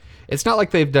 It's not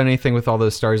like they've done anything with all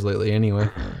those stars lately anyway.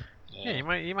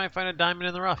 yeah, you might find a diamond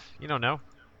in the rough. You don't know.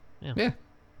 Yeah.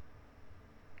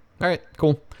 All right,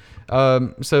 cool.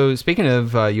 So speaking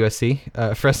of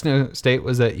USC, Fresno State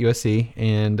was at USC,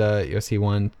 and USC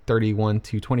won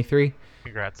 31-23.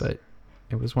 Congrats. But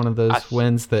it was one of those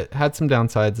wins that had some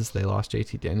downsides as they lost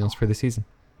JT Daniels for the season.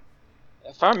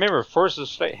 If I remember, Fresno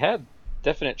State had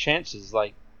definite chances.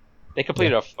 Like they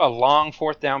completed a long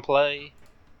 4th down play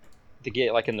to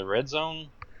get like in the red zone,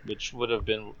 which would have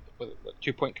been a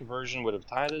 2-point conversion would have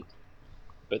tied it.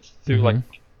 But through like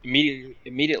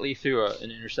immediately threw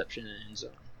an interception in the end zone.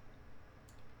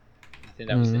 I think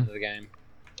that was the end of the game.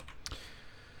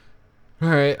 All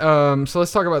right, so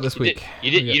let's talk about this week.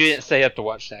 You didn't stay up to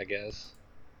watch that, guys.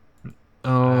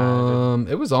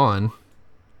 It was on.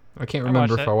 I can't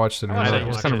remember if I watched it or I watched not. it. It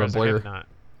was kind of a Watched it. I blur. could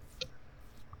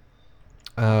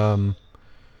not.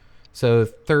 So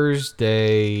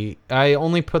Thursday, I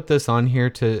only put this on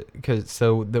here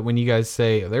so that when you guys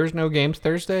say there's no games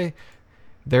Thursday,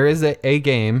 there is a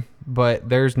game, but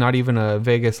there's not even a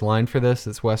Vegas line for this.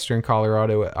 It's Western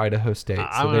Colorado at Idaho State. I'm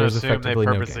So going to there's assume they effectively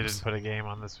no purposely games. didn't put a game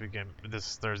on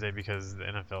this Thursday because the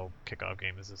NFL kickoff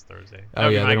game is this Thursday. Oh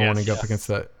yeah, they don't want to go up against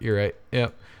that. You're right.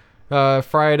 Yep.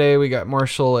 Friday we got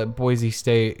Marshall at Boise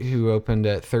State, who opened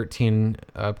at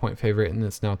 13-point favorite, and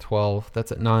it's now 12.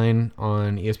 That's at 9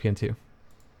 on ESPN2.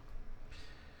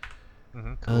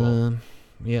 Cool.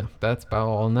 Yeah, that's about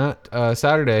all on that.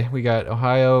 Saturday we got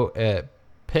Ohio at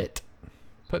Pitt.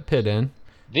 Put Pitt in.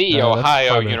 The that's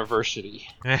Ohio 5 University.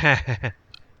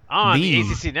 On the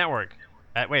The- ACC network.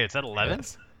 Wait, it's at 11?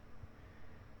 Yes.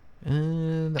 That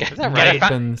Is that right?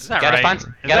 opens- Is that Gotta right? find- Is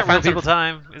gotta that real find some- people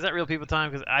time? Is that real people time?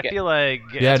 Because I feel like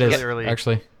Yeah, it's it is really early.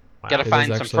 actually. Wow. Gotta It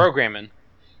find is some actually. programming.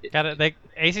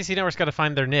 ACC Network's got to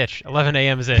find their niche. 11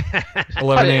 a.m. is it?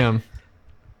 11 a.m.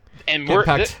 And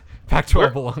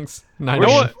Pac-12 belongs. 9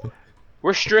 we're- a.m.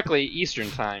 we're strictly Eastern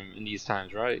time in these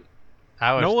times, right?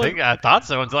 I thought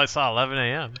so until I saw 11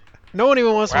 a.m. No one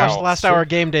even wants to watch Wow. the last hour of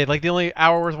game day. Like the only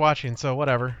hour worth watching. So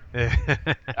whatever.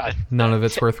 None of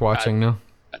it's worth watching, no.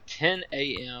 A 10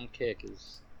 a.m. kick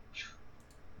is.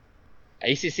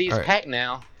 ACC's All right. packed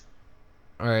now.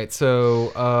 All right,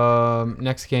 so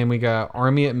next game we got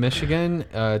Army at Michigan,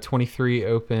 23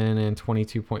 open and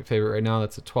 22-point favorite right now.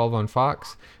 That's a 12 on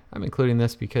Fox. I'm including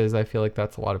this because I feel like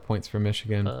that's a lot of points for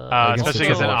Michigan. against Especially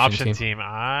a as an triple option team.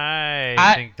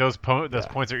 I think those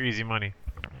points are easy money.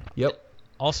 Yep.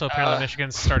 Also, apparently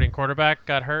Michigan's starting quarterback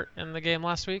got hurt in the game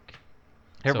last week.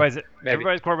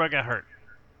 Everybody's quarterback got hurt.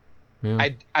 Yeah.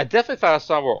 I definitely thought I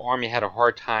saw where Army had a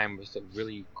hard time with a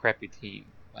really crappy team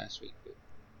last week. But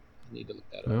I need to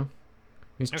look that up. Yeah.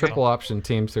 These Okay. triple option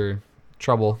teams are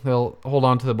trouble. They'll hold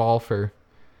on to the ball for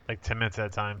Like 10 minutes at a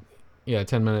time.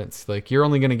 10 minutes. Like you're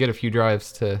only going to get a few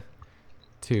drives to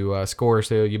to score,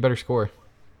 so you better score.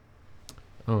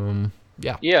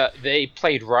 Yeah. Yeah, they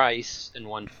played Rice and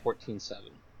won 14-7.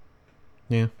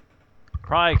 Yeah.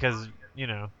 Probably because,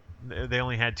 they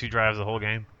only had 2 drives the whole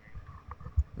game.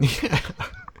 Yeah.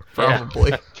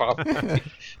 Probably. Yeah, probably.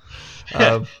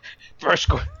 Um,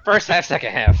 First half,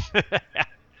 second half.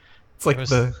 It's like It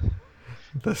was-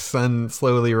 the sun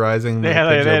slowly rising. They like had, the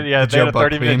they had, yeah, the they had a Joe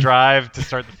Buck 30-minute meme. drive to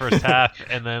start the first half,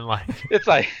 and then It's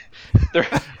like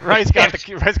Rice got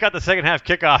the second half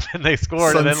kickoff, and they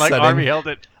scored, and then Sun setting. Army held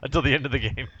it until the end of the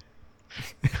game.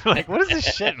 Like, what is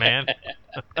this shit, man?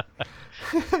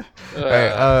 All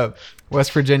right,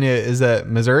 West Virginia is at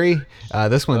Missouri.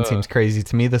 This one seems crazy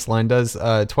to me. This line does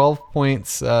 12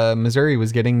 points. Missouri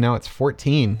was getting, now it's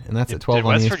 14, and that's at 12 Did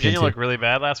on West ESPN Virginia too. look really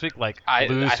bad last week? Like, I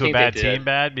lose to a think bad they did. team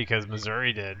bad? Because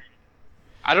Missouri did.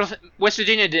 I don't. West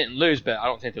Virginia didn't lose, but I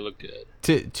don't think they looked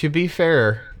good. To be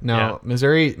fair, now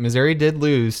Missouri did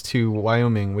lose to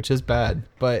Wyoming, which is bad,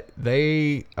 but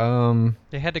they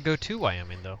They had to go to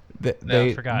Wyoming though.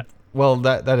 they I forgot. Well,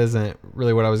 that isn't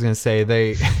really what I was going to say. They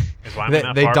Is Wyoming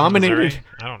that they far from dominated. Missouri?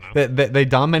 I don't know. They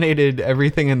dominated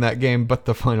everything in that game, but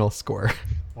the final score.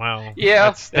 Wow.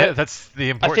 Yeah, That's the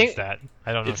important think stat.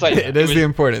 I don't know. it's if you like- know It that. is the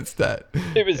important stat.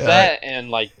 It was Yeah. that and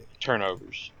like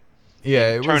turnovers.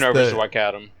 Yeah, it was Turnovers is the what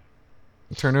got them.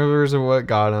 turnovers are what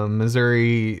got them.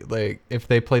 Missouri, like if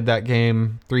they played that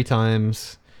game 3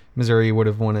 times, Missouri would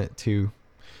have won it too.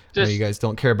 I know Just, you guys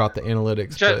don't care about the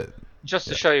analytics, Ju- but just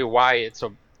to show you why it's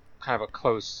a kind of a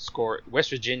close score, West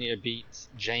Virginia beats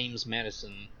James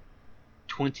Madison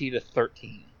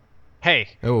 20-13. Hey,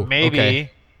 Oh, maybe okay.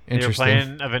 they were Interesting.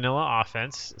 playing a vanilla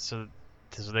offense so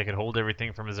they could hold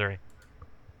everything for Missouri.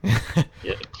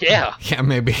 Yeah. Yeah,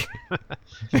 maybe.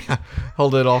 Yeah,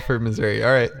 hold it all for Missouri.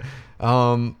 All right.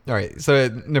 All right. So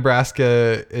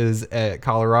Nebraska is at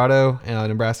Colorado.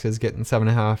 Nebraska is getting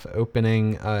 7.5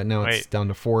 opening. Now it's Wait. down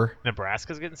to 4.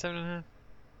 Nebraska's getting 7.5.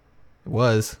 It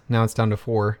was. Now it's down to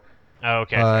 4. Oh,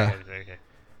 okay. Okay.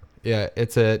 Yeah,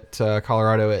 it's at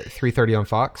Colorado at 3:30 on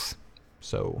Fox.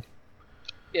 So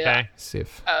Yeah. Okay. see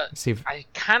if Uh, I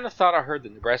kind of thought I heard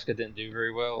that Nebraska didn't do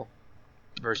very well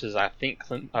versus I think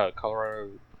Colorado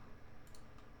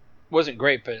wasn't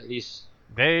great, but at least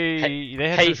They had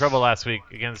Hey- some trouble last week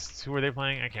against who were they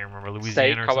playing? I can't remember. State,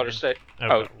 Louisiana or Colorado something. State.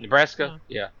 Oh, Nebraska? Oh.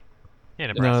 Yeah. Yeah,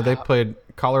 Nebraska. no, they played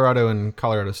Colorado and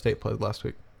Colorado State played last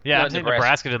week. Yeah, No, I'm saying Nebraska.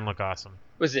 Nebraska didn't look awesome.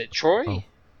 Was it Troy? Oh.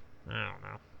 I don't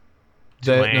know.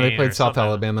 They Tulane played or South something.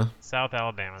 Alabama, South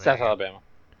Alabama. there South you go. Alabama.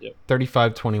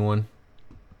 35-21.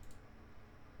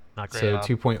 Not great.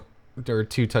 So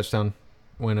 2 touchdown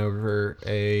win over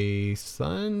a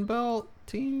Sun Belt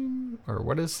team, or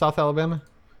what is South Alabama?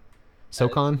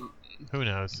 SoCon. Who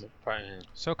knows? Probably-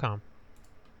 SOCOM.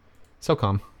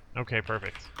 SoCom. Okay,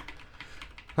 perfect.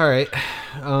 All right.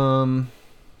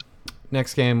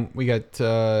 Next game we got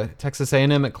Texas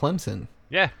A&M at Clemson.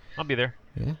 Yeah, I'll be there.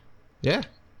 Yeah.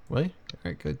 Really? All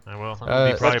right. Good. I will. Uh,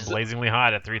 I'll be probably let's- blazingly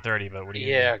hot at 3:30, but what do you?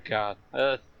 Yeah, God.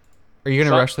 Are you gonna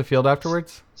Sun- rush the field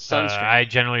afterwards? Sunscreen. I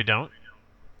generally don't.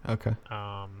 Okay.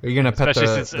 Are you gonna pet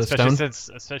the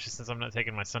stone? Especially since I'm not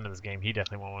taking my son to this game, he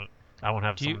definitely won't want. I won't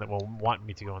have Do you- someone that will want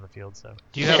me to go on the field. So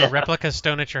Do you have a replica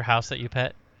stone at your house that you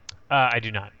pet? I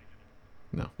do not.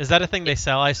 Is that a thing they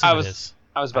sell? I assume I was- it is.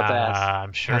 I was about to ask.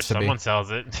 I'm sure Has to be. someone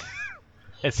sells it.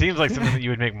 It seems like something that you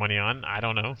would make money on. I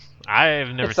don't know. I've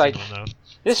never It's seen like- one though.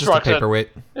 This Just a rock, paperweight.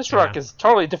 this rock Yeah. is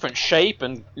totally different shape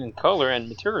and color and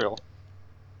material.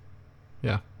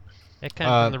 It comes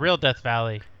Uh, from the real Death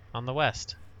Valley on the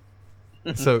west.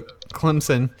 So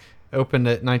Clemson opened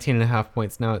at 19.5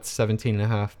 points. Now it's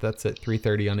 17.5. That's at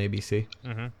 3:30 on ABC.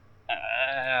 hmm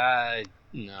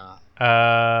No.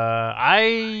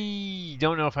 I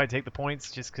don't know if I take the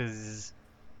points just because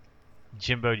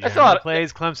Jimbo That's a generally lot-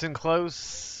 plays Clemson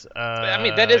close. I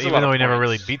mean, that is a even lot though of he never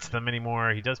really points. beats them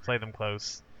anymore. He does play them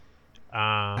close.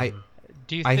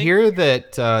 Do you I think? hear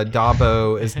that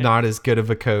Dabo is not as good of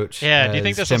a coach. Yeah. Do you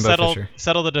think as this will Jimbo Fisher.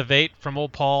 settle the debate from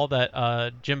old Paul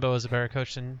that Jimbo is a better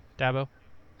coach than Dabo?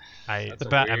 That's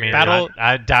a I mean, weird- Battle-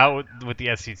 I doubt with the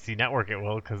SEC network it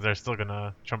will because they're still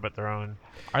gonna trumpet their own.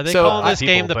 Are they So, calling this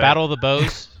people, game the but- Battle of the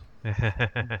Bows?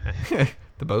 The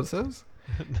Bozos?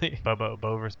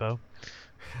 Bo versus Bo.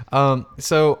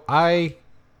 So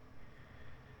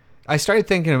I started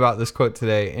thinking about this quote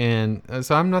today, and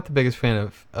so I'm not the biggest fan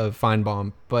of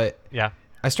Feinbaum, but Yeah.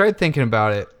 I started thinking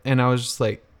about it, and I was just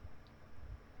like,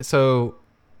 so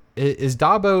is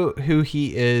Dabo who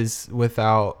he is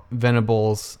without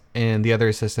Venables and the other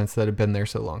assistants that have been there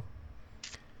so long?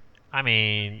 I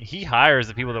mean, he hires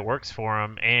the people that works for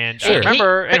him, and Sure.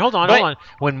 remember, hold but- on.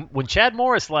 When Chad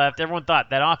Morris left, everyone thought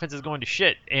that offense is going to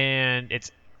shit, and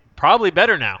it's probably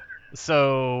better now.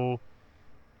 So,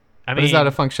 I But mean, is that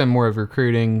a function more of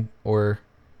recruiting or?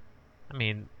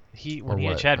 when he or had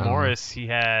what? Chad I don't know. Morris, he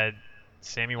had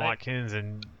Sammy Watkins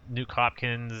and Nuke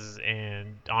Hopkins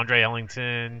and Andre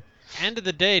Ellington. End of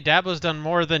the day, Dabo's done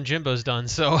more than Jimbo's done,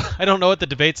 so I don't know what the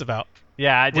debate's about.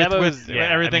 Yeah, With- Dabo's with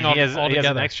everything he has all he has an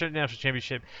together. extra national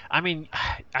championship. I mean,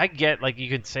 I get like you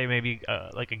could say maybe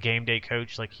like a game day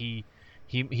coach, like he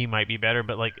might be better,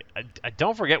 but like I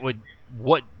don't forget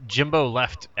what Jimbo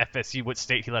left FSU, what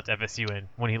state he left FSU in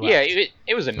when he left. Yeah,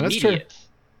 it was true. immediate.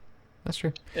 That's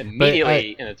true.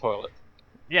 Immediately in the toilet.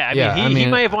 Yeah, he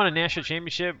might have won a national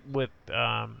championship with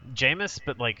Jameis,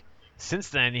 but like since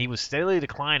then he was steadily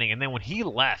declining. And then when he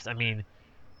left, I mean,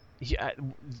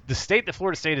 the state that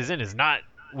Florida State is in is not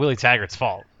Willie Taggart's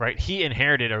fault, right? He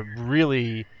inherited a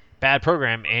really bad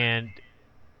program, and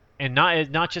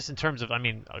not just in terms of, I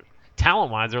mean,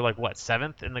 talent-wise, they're like what,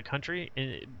 7th in the country,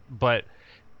 but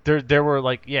there were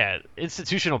like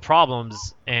institutional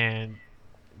problems, and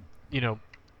you know.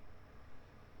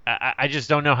 I just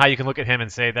don't know how you can look at him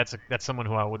and say that's someone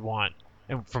who I would want.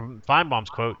 And from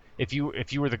Feinbaum's quote, if you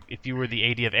were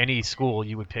the AD of any school,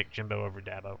 you would pick Jimbo over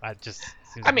Dabo.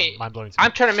 Seems mind blowing.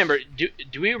 I'm trying to remember.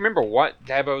 Do we remember what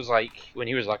Dabo's like when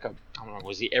he was like I don't know,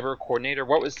 was he ever a coordinator?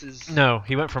 What was his? No,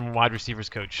 he went from wide receivers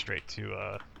coach straight to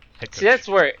head coach. See, that's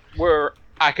where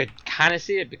I could kind of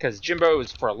see it, because Jimbo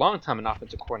was for a long time an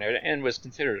offensive coordinator and was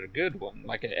considered a good one,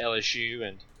 like at LSU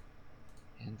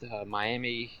and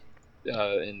Miami.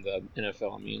 In the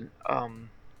NFL, I mean,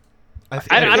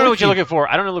 I don't know what you're looking for.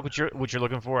 I don't know what you're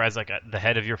looking for as like the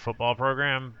head of your football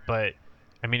program, but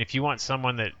I mean, if you want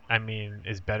someone that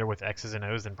is better with X's and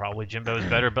O's, then probably Jimbo is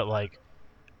better. But like,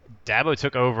 Dabo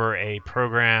took over a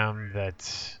program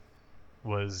that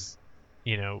was,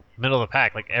 middle of the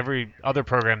pack, like every other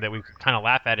program that we kind of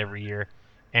laugh at every year,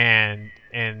 and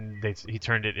he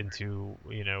turned it into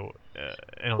an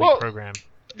elite program.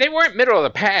 They weren't middle of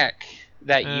the pack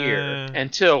that year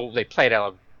until they played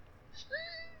Alabama.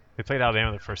 They played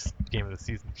Alabama the first game of the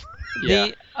season. Yeah.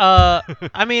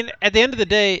 I mean, at the end of the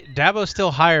day, Dabo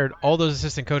still hired all those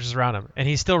assistant coaches around him, and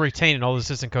he's still retaining all those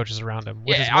assistant coaches around him,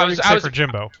 which is what you say for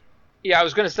Jimbo. Yeah, I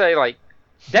was going to say, like,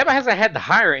 Dabo hasn't had to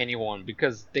hire anyone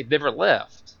because they've never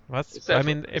left.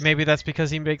 Maybe that's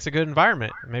because he makes a good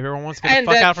environment. Maybe everyone wants to get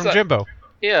the fuck out from Jimbo.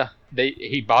 Yeah,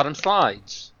 he bought him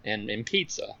slides and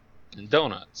pizza and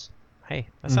donuts. Hey,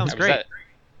 that sounds great.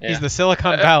 Yeah. He's the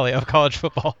Silicon Valley of college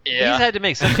football. Yeah. He's had to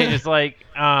make some changes, like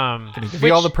give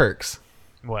you all the perks.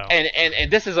 Well, and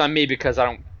this is on me because I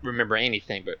don't remember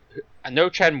anything, but I know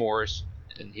Chad Morris,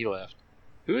 and he left.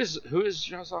 Who is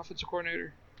John's offensive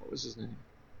coordinator? What was his name?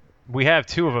 We have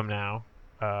two of them now.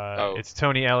 Oh. It's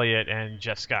Tony Elliott and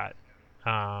Jeff Scott.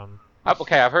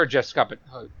 Okay, I've heard Jeff Scott, but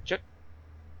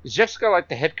is Jeff Scott like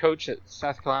the head coach at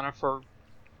South Carolina for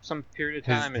some period of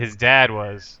time? His dad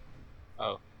was.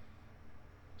 Oh.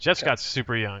 Jeff Scott's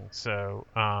super young, so.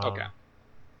 Okay.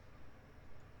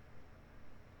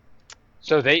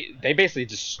 So they basically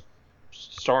just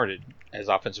started as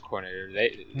offensive coordinator.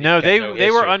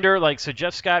 They were under so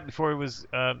Jeff Scott before he was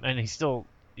and he still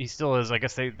is. I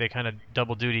guess they kind of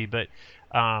double duty, but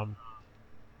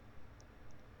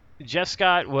Jeff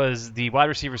Scott was the wide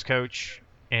receivers coach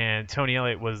and Tony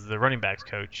Elliott was the running backs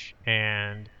coach,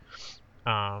 and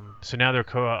so now they're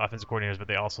co-offensive coordinators, but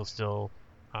they also still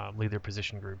lead their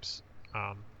position groups.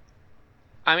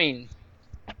 I mean,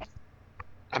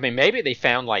 maybe they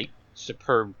found like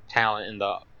superb talent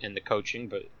in the coaching,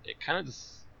 but it kind of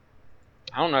just,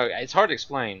 I don't know. It's hard to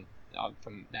explain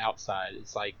from the outside.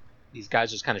 It's like these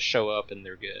guys just kind of show up and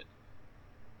they're good,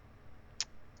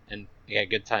 and they got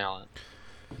good talent.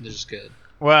 They're just good.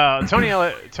 Well, Tony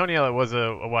Elliott was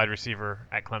a wide receiver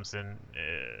at Clemson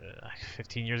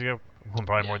 15 years ago.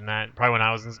 Probably more than that. Probably when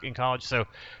I was in college. So,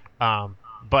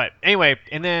 but anyway,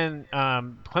 and then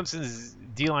Clemson's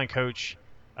D-line coach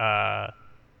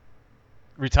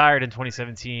retired in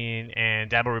 2017, and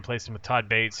Dabo replaced him with Todd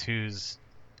Bates, who's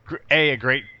a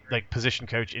great position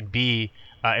coach, and B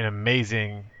an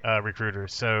amazing recruiter.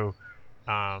 So,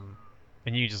 and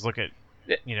you just look at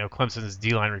Clemson's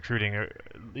D-line recruiting.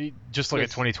 Just look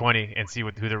at 2020 and see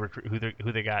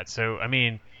who they got. So I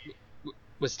mean,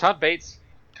 was Todd Bates?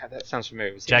 God, that sounds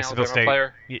familiar. Was he Jacksonville an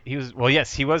Alabama State player? He was. Well,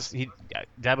 yes, he was.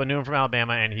 Dabo knew him from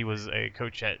Alabama, and he was a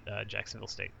coach at Jacksonville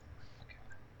State.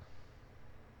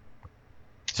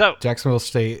 So Jacksonville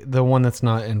State, the one that's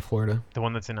not in Florida. The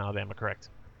one that's in Alabama, correct?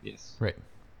 Yes. Right.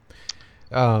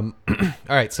 All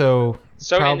right, so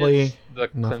probably the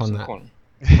enough on that. corner.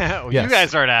 Well, Yes. You guys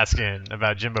started asking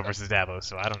about Jimbo versus Dabo,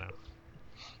 so I don't know.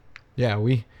 Yeah,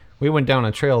 we went down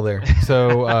a trail there.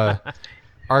 So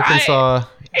Arkansas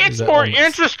It's more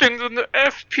interesting than the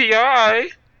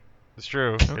FPI. It's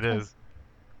true. It is.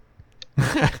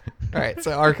 All right,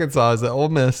 so Arkansas is at Ole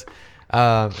Miss,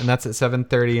 and that's at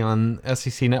 7:30 on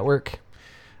SEC Network.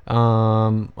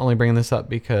 Only bringing this up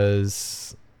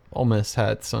because Ole Miss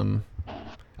had some.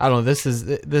 I don't know.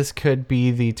 This could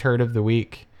be the turd of the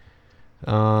week,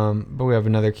 but we have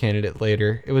another candidate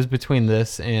later. It was between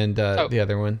this and the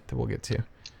other one that we'll get to.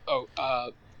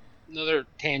 Another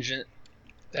tangent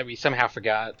that we somehow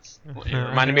forgot. It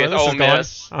reminded me of Ole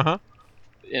Miss.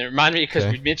 It reminded me because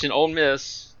we mentioned Ole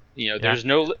Miss. You know,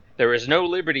 there is no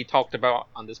Liberty talked about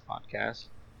on this podcast,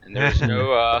 and there is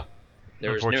no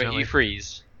Hugh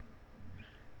Freeze.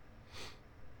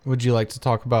 Would you like to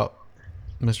talk about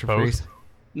Mr. Freeze?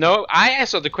 No, I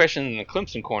asked the question in the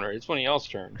Clemson corner. It's one of y'all's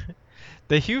turn.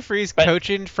 The Hugh Freeze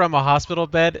coaching from a hospital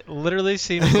bed literally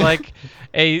seems like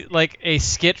a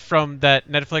skit from that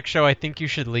Netflix show I Think You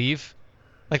Should Leave.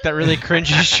 Like that really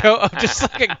cringy show of just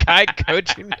like a guy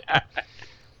coaching.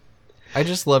 I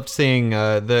just loved seeing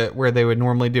where they would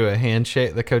normally do a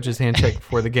handshake, the coach's handshake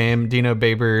before the game. Dino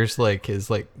Babers is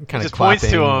kind of clapping,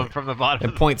 points to him from the bottom.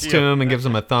 And points to him and gives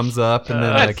him a thumbs up, and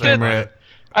then the camera.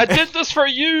 I did this for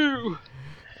you.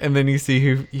 And then you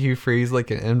see Hugh Freeze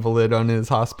like an invalid on his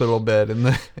hospital bed,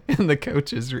 and the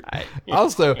coaches.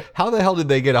 Also, how the hell did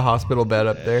they get a hospital bed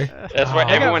up there? That's what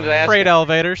everyone's asking. Freight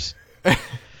elevators.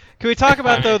 Can we talk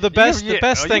about though the best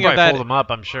thing of that? Pulled them up,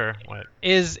 I'm sure.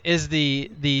 Is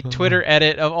the Twitter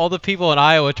edit of all the people in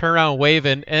Iowa turn around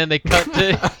waving, and they cut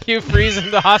to Hugh Freeze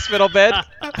in the hospital bed.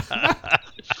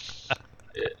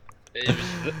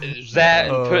 It was that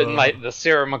and putting the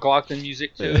Sarah McLachlan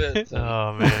music to it.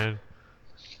 Oh man!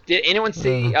 Did anyone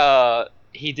see?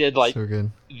 He did so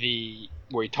good.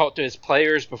 where he talked to his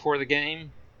players before the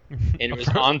game, and it was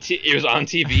on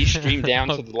TV, streamed down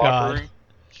to the locker room.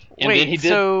 And wait,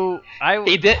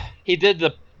 then he did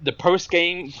the post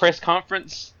game press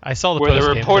conference. I saw where the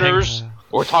reporters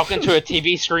were talking to a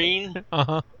TV screen.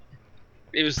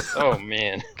 It was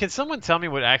man. Can someone tell me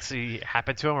what actually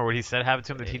happened to him, or what he said happened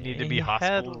to him that he needed to be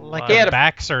hospitalized? He had a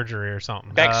back surgery or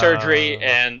something. Back surgery,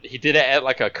 and he did it at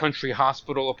like a country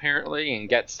hospital apparently, and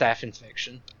got staph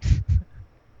infection.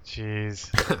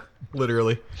 Jeez.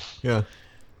 Literally. Yeah.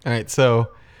 All right.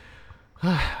 So.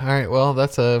 All right. Well,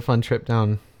 that's a fun trip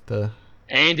down the.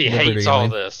 Andy hates all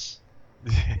this.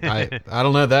 I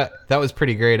don't know, that was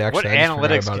pretty great actually. What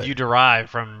analytics could you derive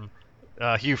from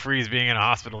Hugh Freeze being in a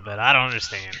hospital bed? I don't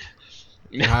understand.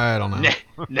 I don't know.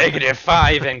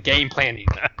 -5 in game planning.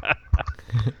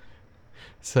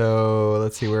 So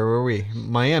let's see, where were we?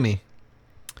 Miami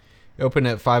opened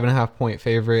at 5.5 point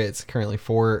favorite. It's currently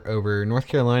 4 over North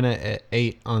Carolina at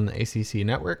 8 on the ACC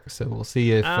network. So we'll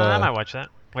see if I might watch that.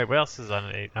 Wait, what else is on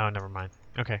at 8? Oh, never mind.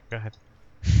 Okay, go ahead.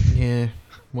 Yeah,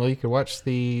 well, you could watch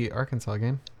the Arkansas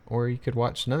game, or you could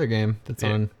watch another game that's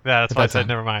on. Yeah, that's why I said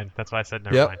never mind. That's why I said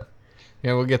never mind.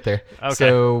 Yeah, we'll get there. Okay.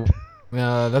 So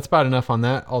that's about enough on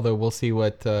that. Although we'll see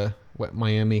what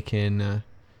Miami can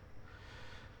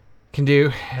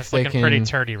do. It's looking pretty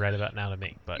turdy right about now to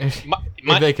me, but if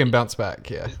they can bounce back,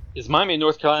 yeah. Is Miami and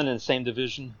North Carolina in the same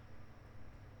division?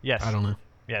 Yes. I don't know.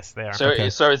 Yes, they are.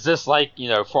 So is this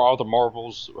for all the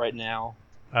marbles right now?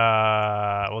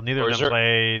 Well, neither of them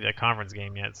played a conference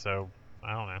game yet, so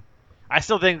I don't know. I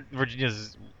still think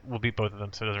Virginia's will beat both of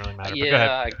them, so it doesn't really matter. Yeah, but go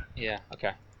ahead.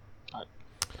 Okay. All right.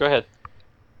 Go ahead.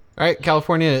 All right,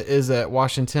 California is at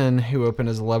Washington, who opened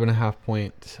as 11.5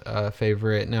 point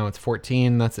favorite. Now it's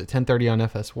 14. That's at 10:30 on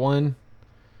FS1.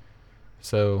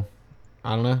 So,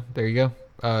 I don't know. There you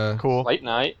go. Cool. Late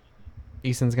night.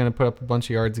 Easton's going to put up a bunch of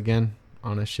yards again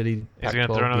on a shitty Pac-12 Is he going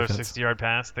to throw another defense. 60-yard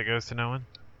pass that goes to no one?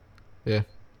 Yeah.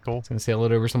 Cool. He's going to sail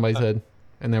it over somebody's head,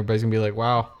 and everybody's going to be like,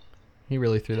 wow, he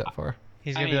really threw that far.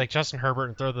 He's going to be like Justin Herbert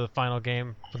and throw the final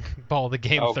ball of the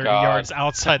game 30 yards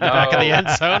outside the back of the end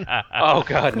zone. Oh,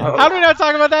 God, no. How do we not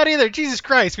talk about that either? Jesus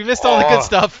Christ, we missed all the good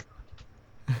stuff.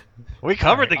 We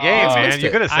covered the game, man.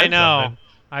 You could have said I know. something.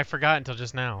 I forgot until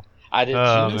just now. I didn't.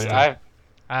 I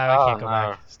can't go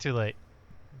back. It's too late.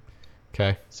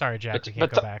 Okay. Sorry, Jack. We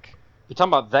can't go back. You're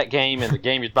talking about that game and the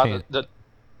game you're about to,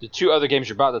 the two other games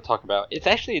you're about to talk about. It's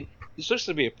supposed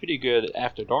to be a pretty good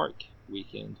after dark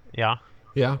weekend. Yeah.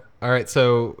 Yeah. All right.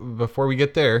 So before we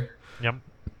get there,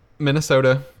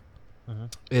 Minnesota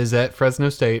is at Fresno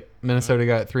State. Minnesota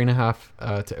got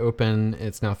 3.5 to open.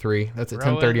 It's now 3. That's at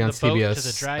 10:30 on CBS. To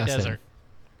the dry desert.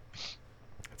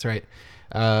 That's right.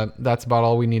 That's about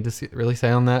all we need to really say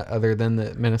on that, other than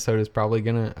that Minnesota's probably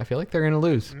gonna. I feel like they're gonna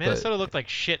lose. Minnesota looked like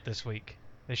shit this week.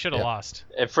 They should have lost.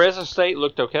 And Fresno State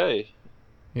looked okay.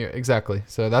 Yeah, exactly.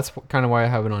 So that's kind of why I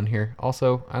have it on here.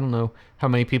 Also, I don't know how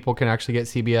many people can actually get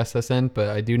CBSSN, but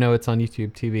I do know it's on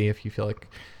YouTube TV if you feel like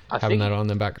having that on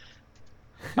the back.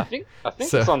 I think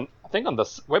So- it's on. I think on the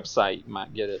website you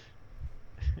might get it.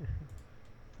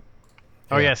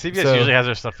 Oh yeah, CBS so- usually has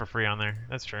their stuff for free on there.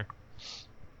 That's true.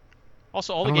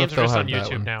 Also, all I the don't know games if are just they'll on have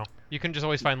that YouTube one. now. You can just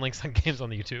always find links on games on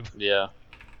the YouTube. Yeah.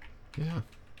 Yeah.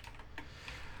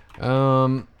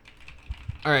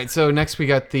 All right. So next we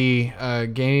got the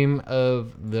game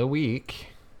of the week.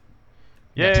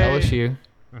 We got Yay! LSU.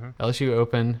 Mhm. LSU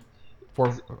open.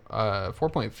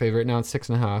 4-point favorite. Now it's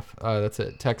 6.5. That's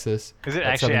at Texas. Is it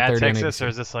at actually at 7:30 on Texas, or ABC.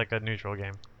 is this like a neutral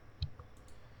game?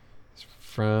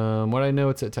 From what I know,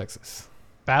 it's at Texas.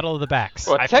 Battle of the Backs.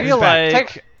 Well, I Texas, feel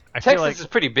like Texas is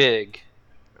pretty big.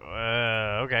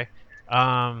 Okay.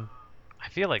 I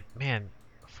feel like, man,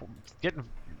 getting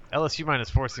LSU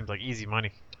 -4 seems like easy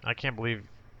money. I can't believe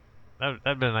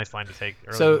that'd been a nice line to take. Early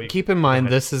in the So week. keep in mind,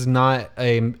 ahead. this is not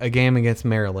a game against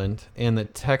Maryland, and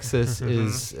that Texas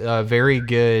is very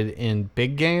good in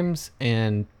big games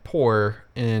and poor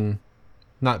in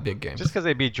not big games. Just because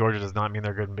they beat Georgia does not mean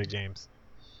they're good in big games.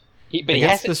 But he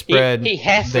Against has the to, spread, he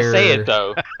has to say they're- it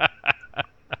though.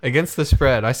 Against the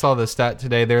spread, I saw the stat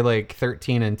today. They're like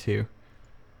 13-2.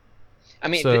 I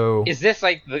mean, So- is this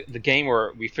like the game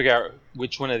where we figure out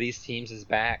which one of these teams is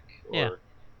back? Or... Yeah.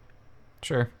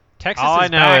 Sure. Texas All I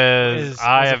is know back is is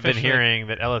I was have been officially- hearing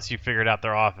that LSU figured out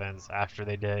their offense after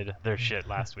they did their shit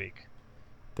last week.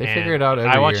 They And figure it out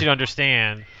every I want year. you to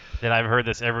understand that I've heard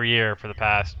this every year for the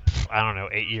past, I don't know,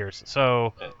 8 years.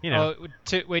 So, you know.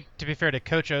 to be fair to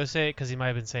Coach Osei, because he might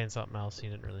have been saying something else he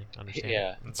didn't really understand.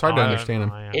 Yeah. It's hard to I- understand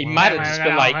him. He might have just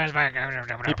been like, He It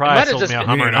might probably have sold just me a been-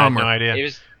 Hummer You and need I a had no Hummer.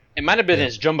 idea. it might have been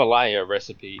his jambalaya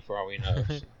recipe for all we know.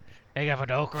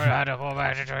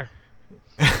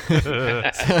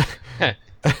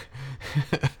 All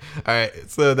right,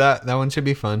 so that one should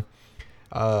be fun.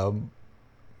 Yeah,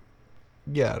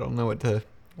 I don't know what to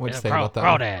say about that.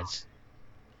 one. Crawdads.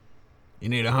 You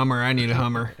need a Hummer. I need a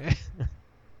Hummer.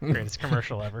 Greatest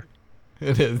commercial ever.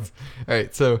 It is. All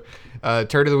right, so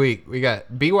turd of the week. We got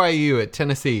BYU at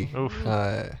Tennessee. Oof.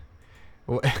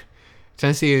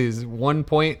 Tennessee is 1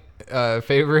 point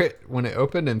favorite when it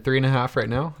opened and 3.5 right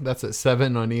now. That's at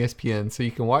 7 on ESPN. So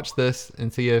you can watch this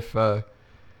and see if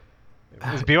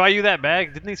Is BYU that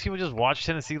bad? Didn't these people just watch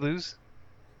Tennessee lose?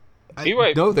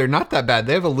 BYU no, they're not that bad.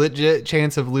 They have a legit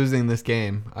chance of losing this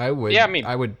game. I would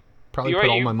probably put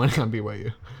all BYU my money on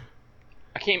BYU.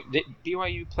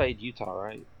 BYU played Utah,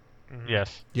 right?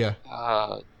 Yes. Yeah.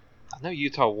 I know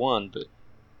Utah won, but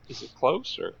is it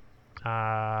close or?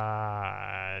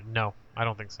 No, I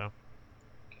don't think so.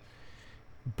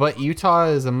 But Utah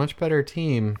is a much better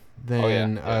team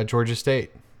than yeah. Georgia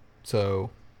State. So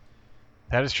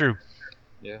That is true.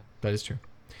 Yeah. that is true.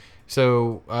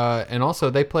 So, and also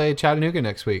they play Chattanooga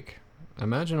next week.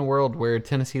 Imagine a world where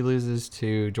Tennessee loses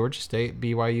to Georgia State,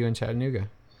 BYU, and Chattanooga.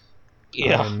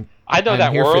 Yeah, I know I'm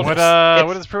that here for world. this.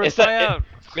 What does Pruitt it's buy that- out?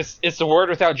 It's the word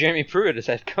without Jeremy Pruitt as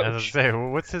head I was gonna coach. say,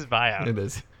 what's his buyout? It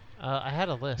is. I had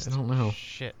a list. I don't know.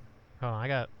 Shit. Hold on, I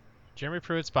got Jeremy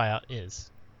Pruitt's buyout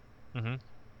is Mm-hmm.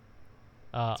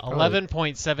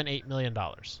 $11.78 million.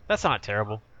 That's not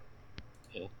terrible.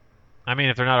 Yeah. I mean,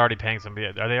 if they're not already paying somebody,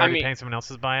 are they already mean- paying someone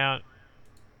else's buyout?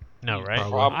 No, right?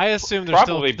 Probably. I assume they're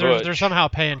still Probably they're Butch. somehow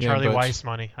paying Yeah, Charlie Butch. Weiss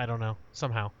money. I don't know.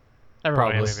 Somehow.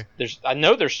 Everyone Probably. is. Maybe. I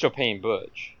know they're still paying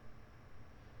Butch.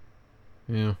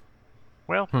 Yeah.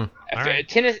 Well, Hmm. all right.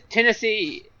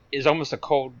 Tennessee is almost a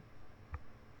cold.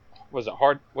 Was it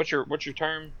hard? What's your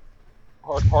term?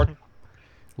 Hard.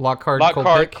 Lockhart,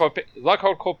 cold pick.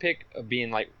 Lockhart cold pick of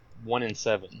being like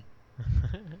 1-7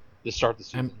 to start the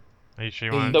season. Are you sure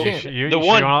you Hey, want you to? can't- You the sure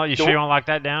one- you want the to one- lock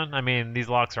that down? I mean, these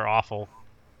locks are awful.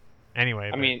 Anyway,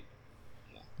 I but mean,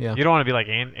 Yeah. you don't want to be like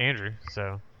Andrew,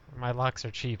 so My locks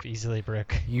are cheap, easily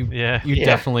brick. You Yeah. you Yeah.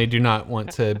 definitely do not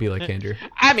want to be like Andrew.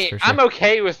 I mean, For sure. I'm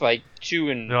okay with like 2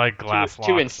 and they're like glass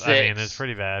 2 and locks. 6, I mean, it's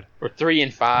pretty bad. or 3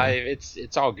 and 5.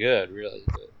 It's all good, really.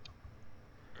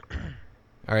 But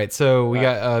All right, so we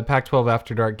Right. got a Pac-12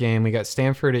 After Dark game. We got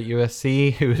Stanford at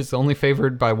USC, who is only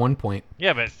favored by 1 point.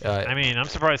 Yeah, but Uh, I mean, I'm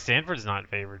surprised Stanford's not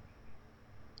favored.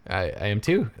 I am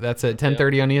too. That's at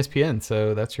 10:30 on ESPN,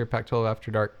 so that's your Pac-12 After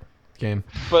Dark game.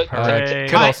 but Hooray.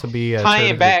 Could also be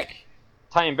tying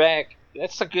back,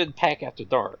 that's a good pack after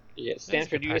dark. Yeah,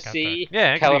 Stanford, good pack after USC,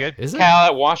 Yeah, it could be good. Is it? Cal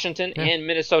at Washington, Yeah. and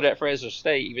Minnesota at Fresno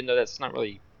State. Even though that's not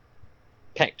really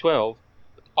Pac-12,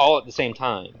 all at the same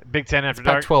time. Big Ten After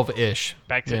Dark. Pac-12-ish.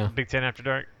 Back to Yeah. Big Ten After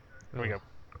Dark. There we go.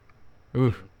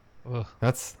 Ooh, Ugh.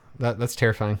 that's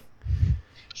terrifying.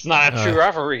 It's not a true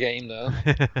rivalry game, though.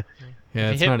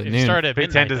 Yeah, it's not at noon. Start at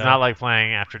Big Ten midnight, does though. not like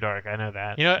playing after dark. I know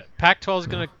that. You know, what? Pac-12 is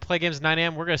going to play games at 9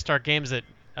 a.m. We're going to start games at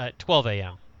 12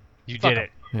 a.m. You Fuck did it.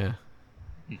 Yeah.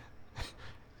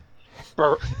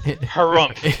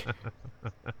 Harump.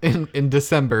 In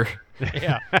December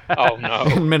Yeah, Oh, no.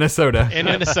 in Minnesota. in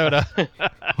Minnesota.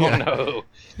 Oh, no.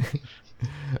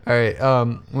 All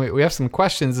right. We have some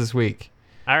questions this week.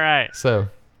 All right. So,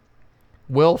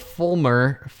 will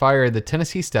Fulmer fire the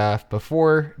Tennessee staff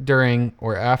before, during,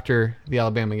 or after the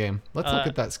Alabama game? Let's look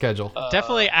at that schedule.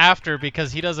 Definitely after,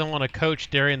 because he doesn't want to coach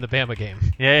during the Bama game.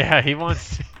 Yeah, he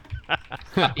wants.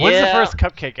 When's the Yeah. first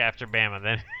cupcake after Bama?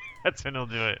 Then that's when he'll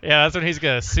do it. Yeah, that's when he's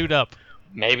going to suit up.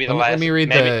 Maybe the let, last. let me read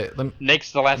the.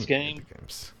 Next, the last game.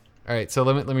 Games. All right. So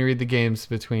let me read the games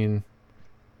between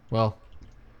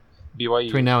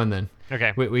BYU. now and then.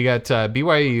 Okay. We got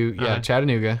BYU,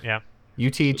 Chattanooga. Yeah.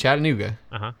 UT Chattanooga,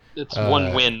 It's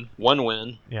one win. One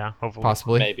win. Yeah. Hopefully.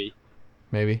 possibly,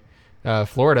 Maybe.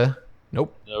 Florida,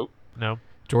 nope. Nope. No.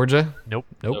 Georgia, Nope.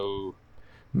 nope. No.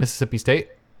 Mississippi State,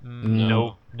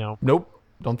 No. No. nope.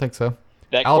 Don't think so.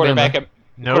 That Alabama.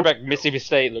 Nope. quarterback Mississippi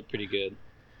State looked pretty good.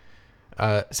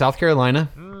 South Carolina,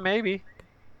 Maybe.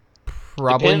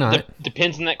 probably not.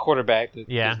 Depends on that quarterback that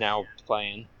Yeah. is now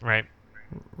playing. Right.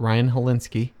 Ryan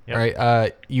Helinski. Yep. All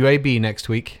right. UAB next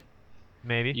week.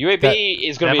 Maybe. UAB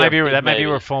is going That to be might be a where big maybe.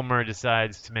 where Fulmer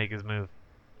decides to make his move.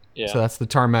 Yeah. So that's the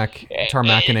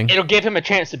tarmacking. It'll give him a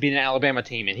chance to beat an Alabama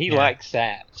team, and he likes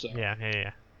that. So.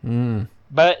 Yeah.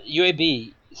 But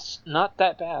UAB is not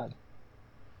that bad.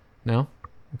 No.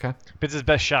 Okay. But it's his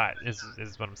best shot. Is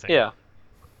what I'm saying. Yeah.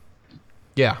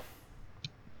 Yeah.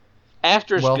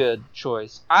 After's Well- good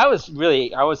choice. I was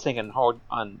thinking hard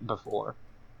on before.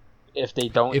 If they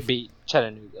don't beat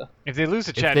Chattanooga. If they lose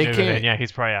to they Chattanooga, can't- then yeah,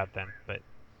 he's probably out then. But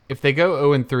If they go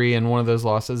 0-3 and one of those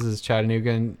losses is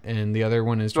Chattanooga and the other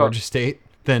one is Georgia State,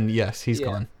 then yes, he's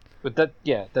gone. But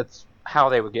that's how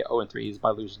they would get 0-3 is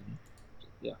by losing.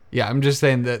 Yeah, I'm just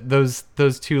saying that those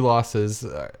two losses.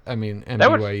 And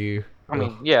That would- BYU. I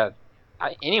mean, yeah,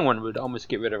 anyone would almost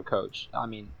get rid of a coach. I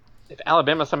mean, if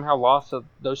Alabama somehow lost to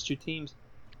those two teams,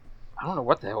 I don't know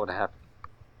what the hell would happen.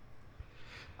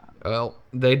 Well,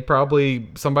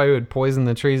 somebody would poison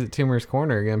the trees at Toomer's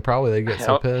Corner again. Probably they'd get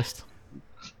so pissed.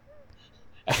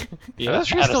 Yeah, are those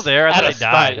trees still there? I thought they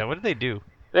died. What did they do?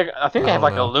 I think they have don't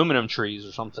like know. aluminum trees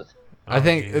or something. I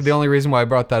think geez. the only reason why I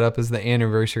brought that up is the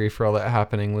anniversary for all that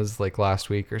happening was like last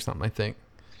week or something. I think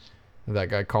that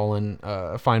guy calling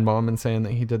Feinbaum and saying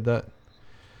that he did that.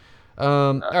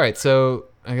 All right, so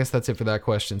I guess that's it for that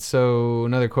question. So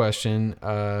another question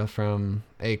from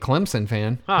a Clemson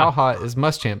fan: How hot is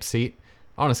Muschamp's seat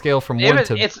on a scale from 1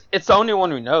 to? It's the only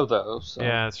one we know though. So.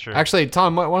 Yeah, that's true. Actually,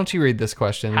 Tom, why don't you read this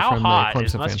question How from hot the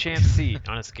is Clemson fan? Muschamp's seat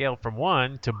on a scale from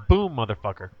 1 to boom,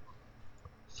 motherfucker?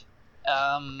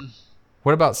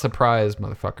 What about surprise,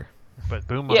 motherfucker? But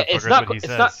boom, Yeah, motherfucker it's is not. what he It's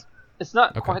says. not. It's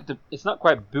not Okay. It's not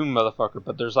quite boom, motherfucker.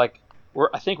 But there's like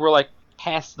I think we're like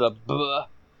past the buh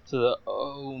to the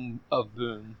of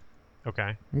boom.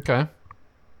 Okay. Okay.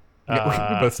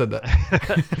 Yeah, we both said that.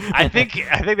 I think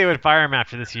they would fire him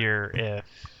after this year if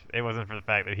it wasn't for the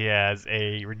fact that he has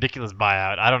a ridiculous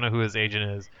buyout. I don't know who his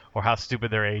agent is or how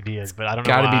stupid their AD is, but I don't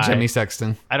know Got to why. be Jimmy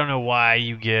Sexton. I don't know why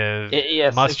you give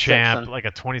Yes, it's Muschamp Sexton. like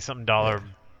a $20-something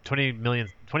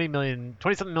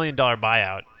million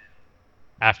buyout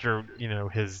after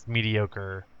his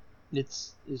mediocre.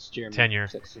 It's Jeremy Tenure.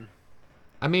 Sexton.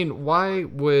 Why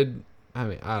would I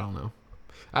don't know.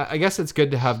 I guess it's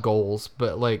good to have goals,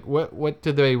 but like, what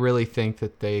do they really think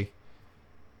that they?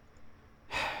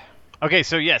 Okay,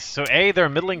 so yes, they're a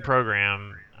middling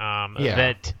program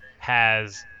that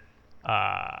has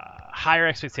higher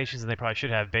expectations than they probably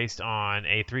should have based on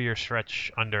a 3-year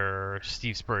stretch under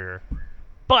Steve Spurrier.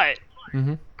 But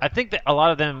I think that a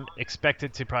lot of them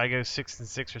expected to probably go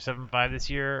 6-6 or 7-5 this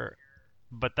year,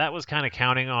 but that was kind of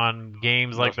counting on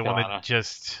games like the one that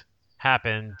just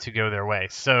happened to go their way.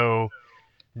 So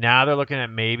now they're looking at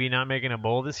maybe not making a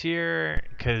bowl this year,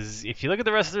 because if you look at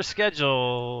the rest of their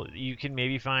schedule, you can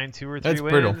maybe find 2 or 3 That's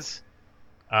wins. brutal.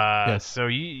 Yes. So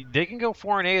they can go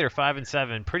 4-8 or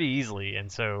 5-7 pretty easily, and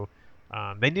so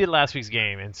they needed last week's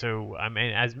game. And so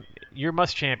as you're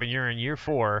Muschamp and you're in year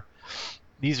 4,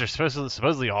 these are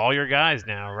supposedly all your guys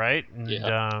now, right? And,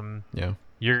 Yeah.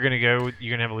 You're gonna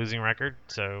have a losing record.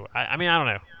 So I don't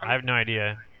know. I have no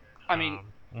idea.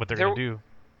 What they're gonna do.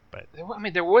 But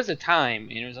there was a time,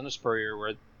 and it was under Spurrier,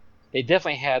 where they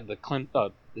definitely had the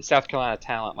South Carolina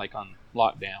talent like on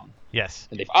lockdown. Yes.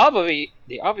 And they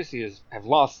obviously have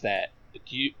lost that. But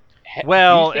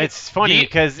it's funny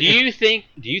because do you think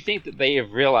that they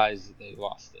have realized that they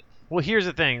lost it? Well, here's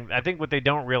the thing. I think what they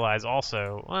don't realize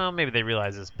also, well, maybe they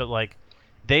realize this, but like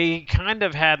they kind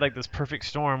of had like this perfect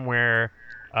storm where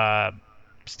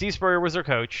Steve Spurrier was their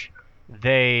coach.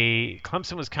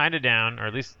 Clemson was kind of down, or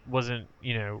at least wasn't,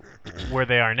 where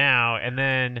they are now. And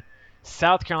then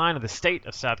South Carolina, the state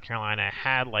of South Carolina,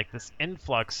 had like this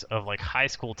influx of like high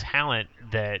school talent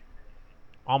that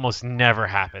almost never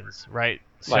happens, right?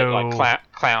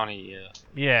 Clowney, yeah.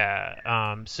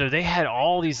 Yeah. So they had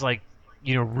all these like,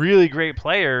 really great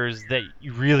players that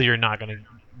you really are not going to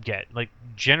get. Like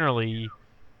generally,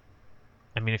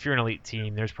 I mean, if you're an elite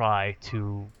team, there's probably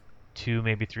two,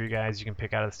 maybe three guys you can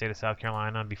pick out of the state of South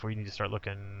Carolina before you need to start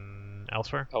looking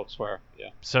elsewhere. Yeah.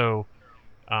 So,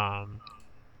 all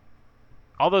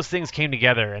those things came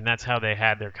together, and that's how they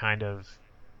had their kind of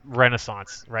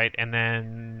renaissance, right? And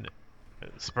then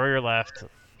Spurrier left.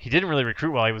 He didn't really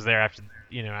recruit while he was there after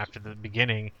the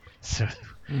beginning, so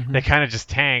they kind of just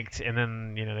tanked. And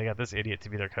then they got this idiot to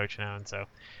be their coach now, and so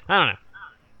I don't know.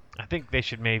 I think they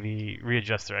should maybe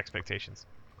readjust their expectations.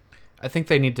 I think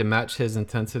they need to match his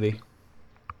intensity.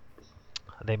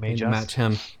 They may just match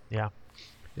him. Yeah.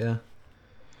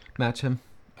 Match him.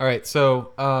 All right,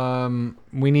 so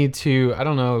we need to. I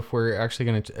don't know if we're actually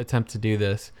going to attempt to do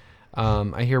this.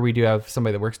 I hear we do have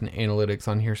somebody that works in analytics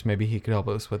on here, so maybe he could help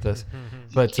us with this.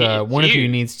 But one of you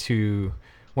needs to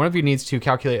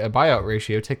calculate a buyout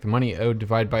ratio. Take the money owed,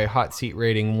 divide by a hot seat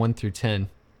rating 1 through 10.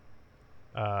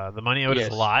 The money owed is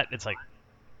a lot. It's like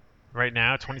right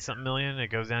now 20-something million. It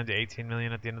goes down to 18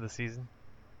 million at the end of the season.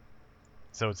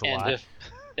 So it's a lot.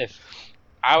 If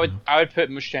I would put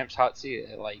Muschamp's hot seat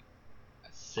at like a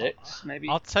 6, maybe.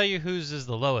 I'll tell you whose is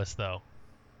the lowest though,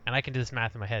 and I can do this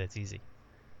math in my head. It's easy.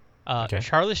 Okay.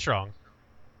 Charlie Strong,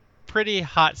 pretty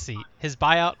hot seat. His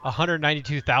buyout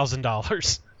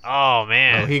 $192,000. Oh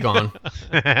man. Oh, he gone.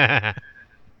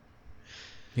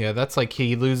 Yeah, that's like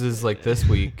he loses like this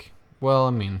week. Well,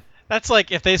 I mean, that's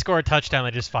like if they score a touchdown,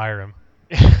 they just fire him.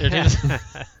 They're just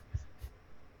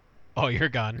oh, you're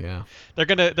gone. Yeah. They're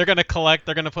gonna collect.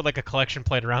 They're gonna put like a collection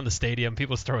plate around the stadium.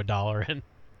 People just throw $1 in.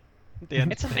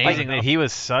 It's amazing that he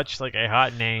was such like a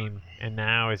hot name, and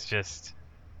now it's just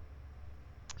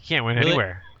he can't win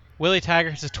anywhere. Willie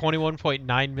Taggart's is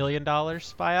 $21.9 million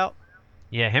buyout.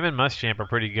 Yeah, him and Muschamp are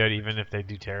pretty good, even if they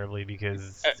do terribly.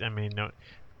 Because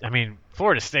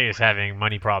Florida State is having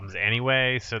money problems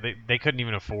anyway, so they couldn't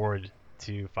even afford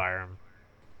to fire him.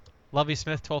 Lovie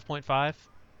Smith 12.5,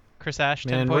 Chris Ash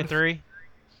 10.3.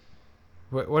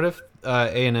 What if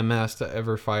A&M has to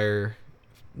ever fire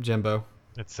Jimbo?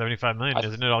 It's $75 million,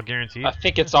 isn't it all guaranteed? I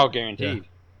think it's all guaranteed.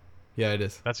 Yeah, it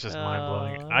is. That's just mind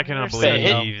blowing. I cannot they're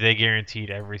believe they guaranteed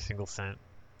every single cent.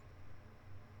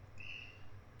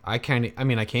 I can.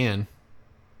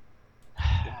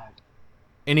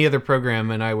 Any other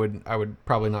program, and I would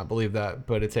probably not believe that,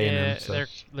 but it's A&M. Yeah, so. they're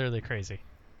literally crazy.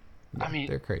 Yeah,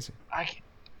 they're crazy. I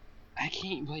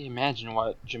can't really imagine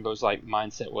what Jimbo's like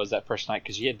mindset was that first night,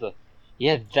 because he had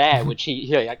that which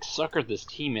he like suckered this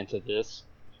team into this,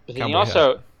 but then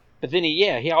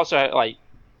he also had, like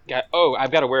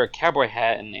I've got to wear a cowboy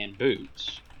hat and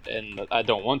boots, and I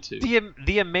don't want to.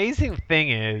 The amazing thing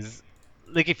is,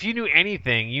 like, if you knew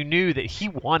anything, you knew that he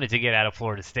wanted to get out of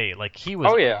Florida State. Like, he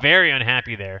was very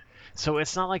unhappy there. So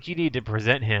it's not like you need to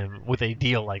present him with a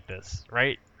deal like this,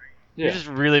 right? Yeah. You're just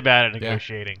really bad at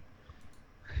negotiating.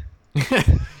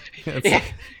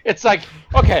 It's like,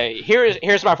 okay,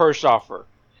 here's my first offer.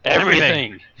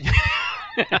 Everything.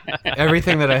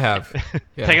 Everything that I have.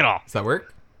 Yeah. Take it all. Does that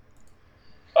work?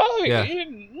 Oh, yeah.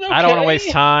 Okay. I don't want to waste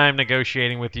time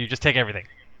negotiating with you. Just take everything.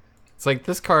 It's like,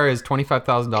 this car is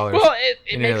 $25,000. Well,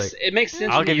 it makes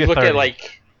sense when you look at,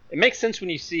 like, it makes sense when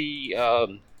you see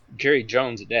Jerry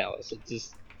Jones at Dallas.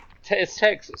 It's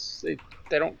Texas.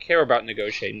 They don't care about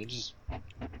negotiating. They just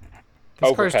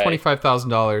this car is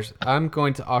 $25,000. I'm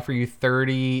going to offer you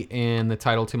 $30 and the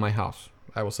title to my house.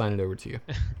 I will sign it over to you.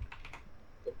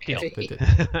 Okay.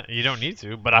 You don't need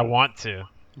to, but I want to.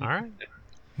 All right.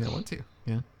 Yeah, I want to.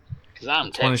 Yeah. Because I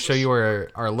want to show you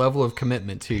our level of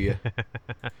commitment to you.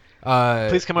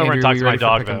 Please come over Andrew, and talk to my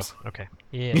dog, though. Pick'ems? Okay.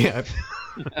 Yeah.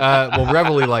 Well,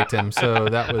 Reveille liked him, so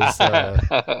that was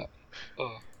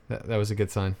that was a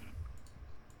good sign.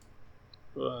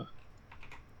 All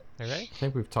right. I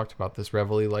think we've talked about this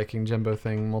Reveille liking Jimbo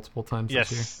thing multiple times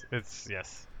this year.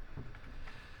 Yes.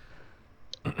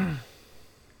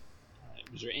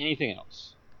 Is there anything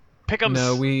else? Pick'ems.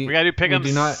 No, we gotta do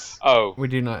pick'ems. We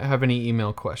do not have any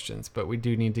email questions, but we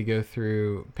do need to go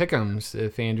through pick'ems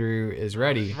if Andrew is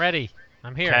ready. Ready.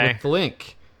 I'm here. Okay. With the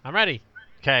link. I'm ready.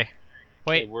 Okay.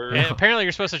 Wait. Apparently,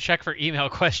 you're supposed to check for email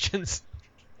questions.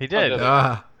 He did.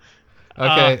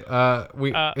 Okay.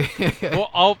 Well,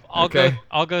 I'll Okay.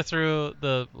 go through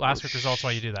the last week results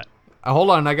while you do that. Hold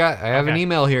on. I have an Okay.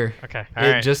 email here. Okay. All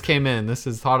It right. just came in. This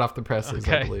is hot off the presses,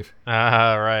 I Okay. believe.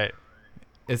 Right.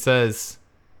 It says,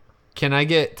 "Can I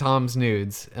get Tom's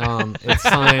nudes?" It's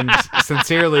signed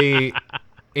sincerely,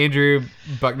 Andrew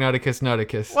Bucknauticus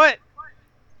Nauticus. What?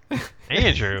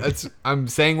 Andrew. I'm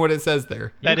saying what it says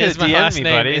there. That You is could've my DM'd last me,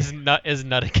 name. buddy. Is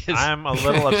Nutticus. I'm a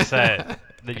little upset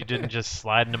that you didn't just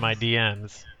slide into my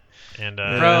DMs and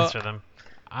Bro, answer them.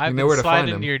 I've You know been where to find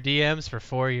sliding into him. your DMs for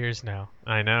 4 years now.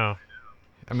 I know.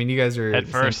 I mean, you guys are Head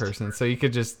the first. same person, so you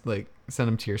could just like send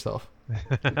them to yourself.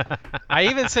 I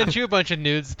even sent you a bunch of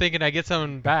nudes thinking I'd get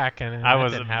something back, and I that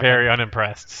was didn't happen. very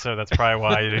unimpressed, so that's probably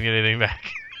why you didn't get anything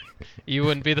back. You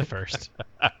wouldn't be the first.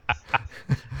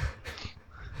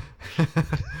 All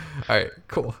right,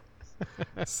 cool.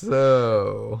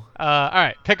 So, All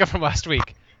right, pick up from last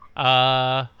week.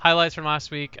 Highlights from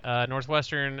last week: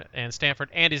 Northwestern and Stanford.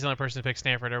 Andy's the only person who picked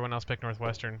Stanford. Everyone else picked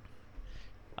Northwestern.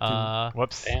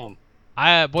 Whoops. Damn. do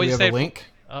we Boise have State. a link?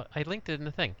 I linked it in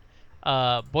the thing.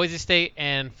 Boise State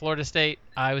and Florida State.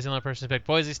 I was the only person who picked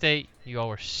Boise State. You all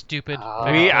were stupid. Oh.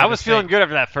 Picked I Florida was State. feeling good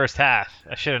after that first half.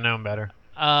 I should have known better.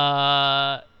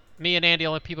 Me and Andy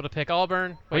only people to pick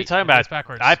Auburn. What are you Wait, talking it goes about?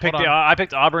 Backwards. I picked Hold on. I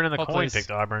picked Auburn and the Hold, coin please. picked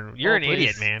Auburn. You're Hold, an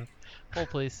idiot, please. man. Hold,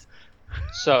 please.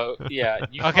 So yeah,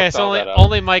 you Okay, fucked so all only that up.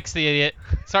 only Mike's the idiot.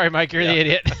 Sorry, Mike, you're the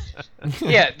idiot.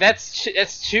 Yeah, that's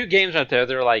 2 games right there.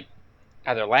 They're like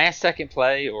either last second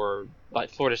play or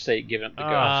like Florida State giving up the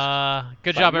ghost.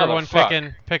 Good Like, job, everyone,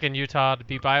 motherfucker. picking Utah to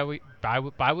beat BYU.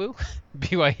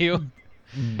 BYU.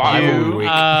 Bible week.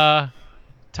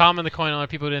 Tom and the coin only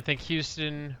people who didn't think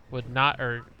Houston would not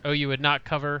or OU would not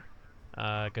cover. Good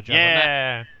job on that.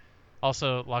 Yeah.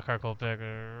 Also, Lockhart Gold pick.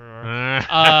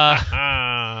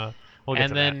 We'll get And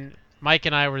to then Mike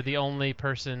and I were the only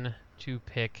person to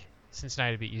pick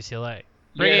Cincinnati to beat UCLA.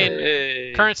 Bring in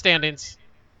Yay. current standings.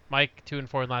 Mike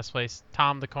 2-4 in last place.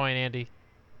 Tom the coin, Andy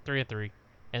 3-3,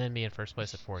 and then me in first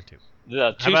place at 4-2. The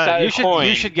that. How about- two-sided coin.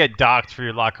 you should get docked for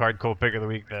your Lockhart Cold Pick of the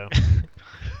Week, though.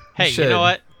 Hey, you should. know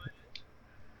what?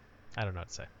 I don't know what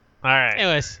to say. All right.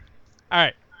 Anyways, all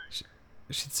right.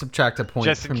 Should subtract a point.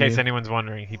 Just in from case you. anyone's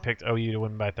wondering, he picked OU to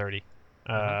win by 30,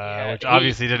 Yeah, which he-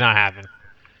 obviously did not happen.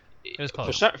 It was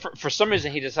For close. some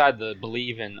reason, he decided to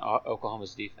believe in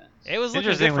Oklahoma's defense. It was looking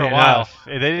good for Interestingly a while. enough,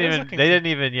 they It was looking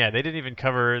didn't even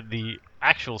cover the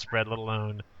actual spread, let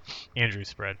alone Andrew's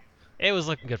spread. It was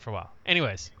looking good for a while.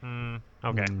 Anyways, Okay. Mhm.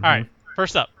 all right.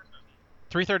 First up,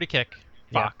 3:30 kick.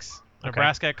 Yeah. Fox. Okay.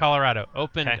 Nebraska at Colorado.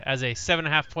 Opened Okay. as a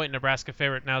 7.5-point Nebraska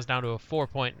favorite. Now is down to a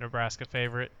 4-point Nebraska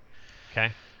favorite.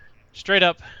 Okay. Straight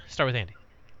up, start with Andy.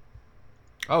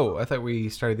 Oh, I thought we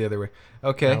started the other way.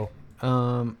 Okay. No.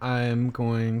 I'm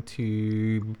going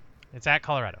to. It's at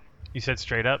Colorado. You said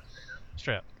straight up.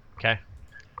 Straight up. Okay.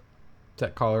 It's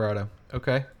at Colorado.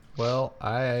 Okay. Well,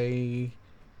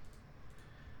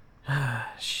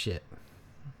 shit.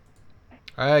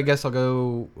 I guess I'll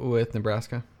go with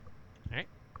Nebraska.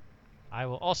 I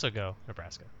will also go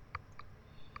Nebraska.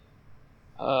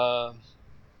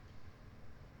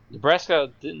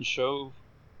 Nebraska didn't show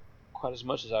quite as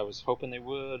much as I was hoping they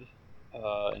would,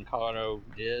 and Colorado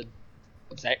did.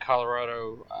 It's at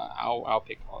Colorado. I'll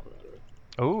pick Colorado.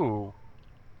 Ooh.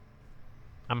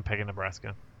 I'm picking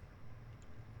Nebraska.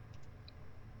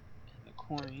 And the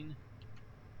coin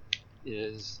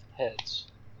is heads.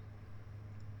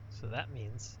 So that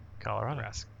means Colorado.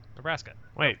 Nebraska.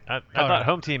 Wait, I Colorado. thought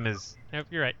home team is. Nope,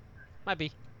 you're right. Might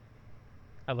be.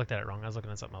 I looked at it wrong. I was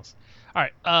looking at something else. All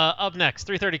right. Up next,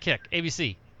 3:30 kick.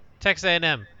 ABC. Texas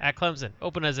A&M at Clemson.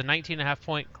 Open as a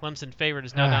 19.5-point Clemson favorite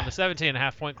is now down to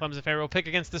 17.5-point Clemson favorite. Will pick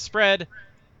against the spread.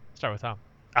 Start with Tom.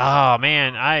 Oh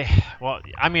man,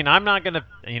 I'm not gonna.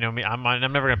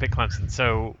 I'm never gonna pick Clemson.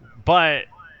 So, but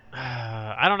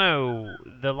I don't know.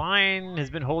 The line has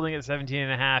been holding at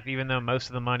 17.5, even though most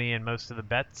of the money and most of the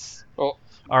bets Well,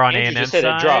 are on Andrew A&M just said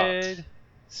it dropped. side.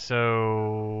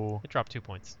 So It dropped 2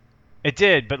 points. it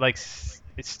did, but like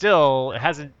it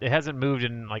hasn't moved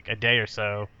in like a day or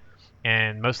so,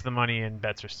 and most of the money and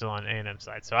bets are still on A&M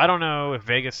side. So I don't know if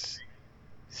Vegas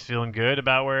is feeling good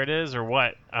about where it is or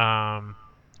what.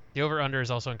 The over-under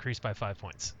is also increased by 5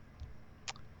 points.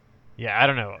 Yeah, I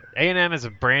don't know. A&M is a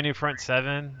brand new front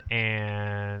seven,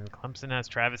 and Clemson has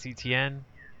Travis Etienne.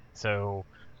 So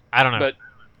I don't know.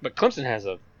 But Clemson has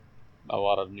a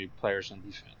lot of new players on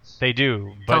defense. They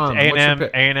do, but Tom, what's your A&M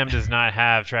pick? A&M does not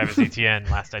have Travis Etienne.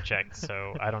 Last I checked,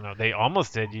 so I don't know. They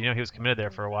almost did. He was committed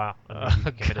there for a while.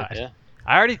 He committed. God. Yeah.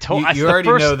 I already told. You already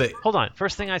know that- Hold on.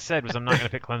 First thing I said was I'm not going to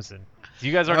pick Clemson.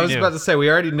 You guys I already was knew. about to say we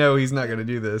already know he's not going to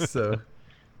do this. So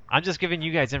I'm just giving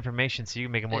you guys information so you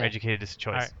can make a more educated choice.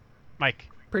 All right. Mike.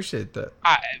 Appreciate that.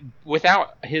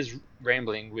 Without his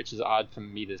rambling, which is odd for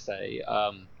me to say,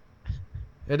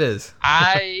 It is.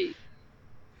 I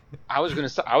was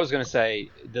gonna say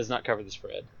it does not cover the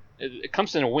spread. It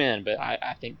comes in a win, but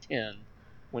I think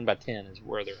win by 10 is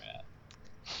where they're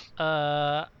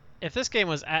at. If this game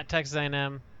was at Texas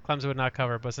A&M, Clemson would not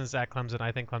cover. But since it's at Clemson,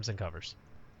 I think Clemson covers.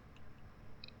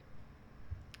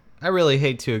 I really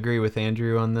hate to agree with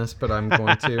Andrew on this, but I'm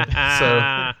going to. So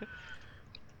I'm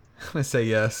gonna say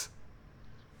yes.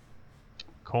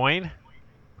 Coin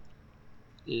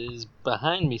is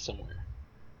behind me somewhere.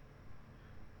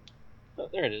 Oh,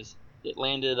 there it is. It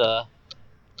landed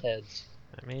heads.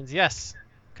 That means yes.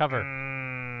 Cover.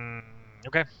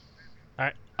 Okay. All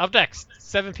right. Up next,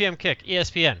 7 p.m. kick,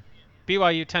 ESPN.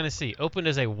 BYU, Tennessee. Opened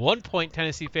as a 1-point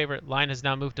Tennessee favorite. Line has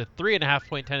now moved to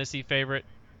 3.5-point Tennessee favorite.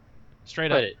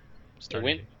 Straight up. It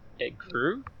went. It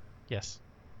grew. Yes.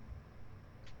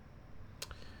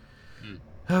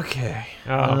 Okay.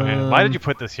 Oh man, why did you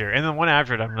put this here? And the one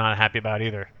after it, I'm not happy about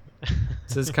either.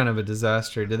 This is kind of a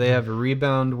disaster. Do they have a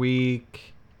rebound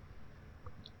week?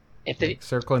 If they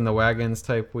circling the wagons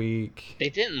type week. They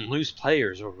didn't lose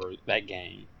players over that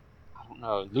game. I don't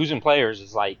know. Losing players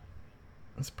is like.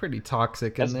 It's pretty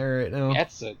toxic in there right now.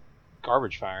 That's a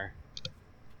garbage fire.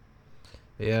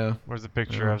 Yeah. Where's the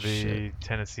picture of the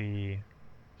Tennessee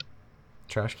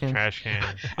trash can? Trash can.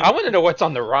 I want to know what's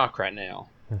on the rock right now.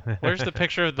 Where's the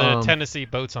picture of the Tennessee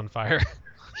boats on fire?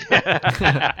 We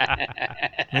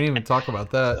didn't even talk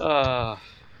about that. I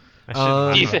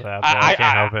shouldn't about that, but I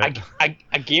can't help it.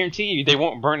 I guarantee you they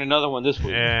won't burn another one this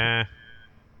week. Yeah.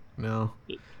 No.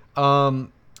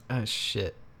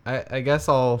 Shit. I guess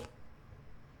I'll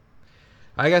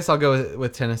go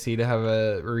with Tennessee to have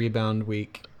a rebound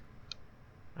week.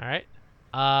 All right.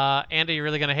 Andy, you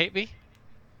really gonna hate me?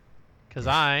 Because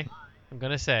I am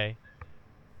gonna say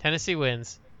Tennessee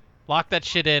wins. Lock that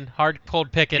shit in. Hard,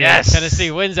 cold pick it. Yes. Tennessee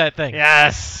wins that thing.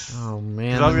 Yes. Oh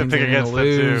man. I was gonna pick against them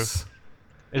too.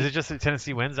 Is it just that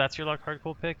Tennessee wins? That's your lock, hard,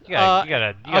 cold pick? You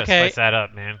gotta spice that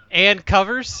up, man. And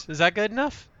covers? Is that good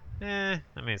enough? I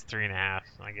mean it's 3.5.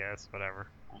 I guess whatever.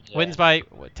 Yeah.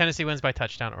 Tennessee wins by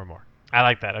touchdown or more. I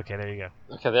like that. Okay, there you go.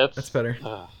 Okay, that's better.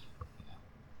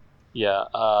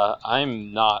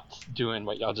 I'm not doing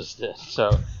what y'all just did,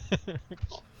 so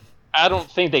I don't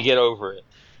think they get over it.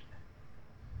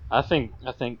 I think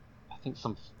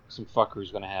some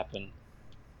fuckery's gonna happen.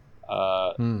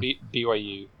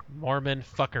 BYU. Mormon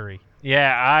fuckery.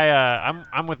 Yeah,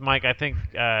 I'm with Mike. I think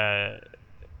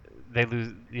they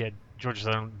lose. Yeah, Georgia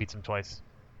Southern beats them twice.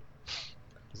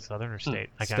 Southern or State?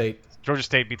 State. Georgia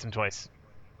State beats them twice.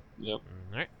 Yep.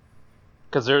 All right.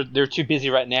 Because they're too busy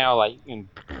right now, like in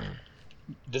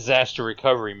disaster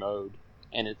recovery mode,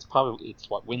 and it's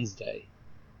Wednesday.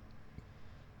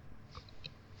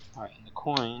 All right, and the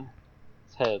coin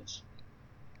is heads.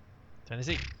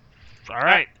 Tennessee. All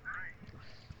right.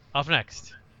 Up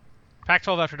next,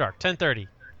 Pac-12 After Dark, 10:30.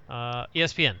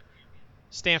 ESPN.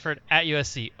 Stanford at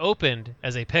USC opened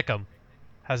as a pick'em,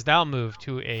 has now moved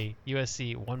to a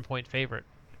USC 1-point favorite.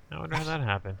 I wonder how that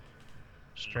happened.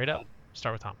 Straight up.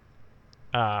 Start with Tom.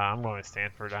 I'm going with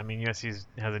Stanford. I mean, USC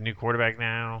has a new quarterback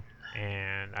now,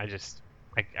 and I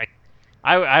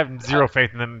have zero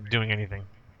faith in them doing anything.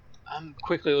 I'm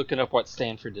quickly looking up what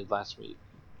Stanford did last week.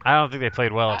 I don't think they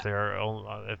played well if they're a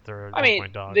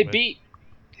 1-point dog. They beat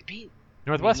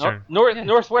Northwestern.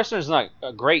 Northwestern is not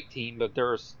a great team, but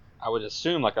I would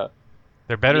assume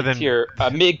they're better mid-tier,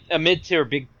 than a mid-tier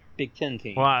Big Ten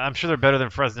team. Well, I'm sure they're better than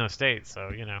Fresno State, so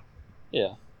you know.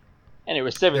 Yeah, and it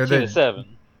was 17-7.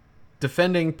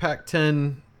 Defending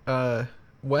Pac-10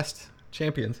 West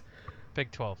champions.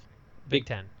 Big 12. Big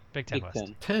 10. Big 10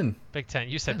 West. 10. Big 10.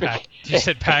 You said Pac. You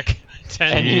said Pac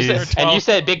 10. And you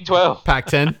said Big 12.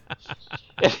 Pac-10.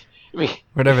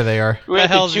 Whatever they are. We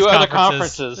went to two other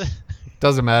conferences.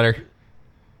 Doesn't matter.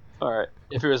 All right.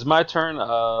 If it was my turn,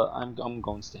 I'm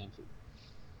going Stanford.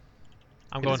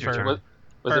 I'm going Ferd.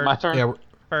 Was it my turn? Yeah.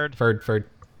 Ferd. Ferd.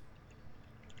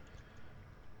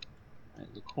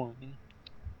 The coin.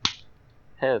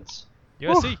 Heads.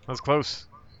 USC. That was close.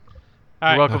 All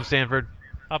right. You're welcome, Stanford.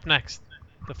 Up next,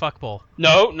 the fuck bowl.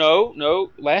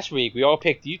 No. Last week we all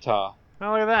picked Utah.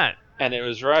 Oh, look at that. And it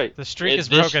was right. The streak is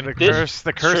broken. The curse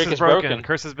is broken. The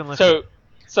curse has been lifted.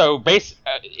 So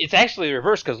it's actually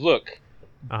reversed because look,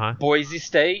 Boise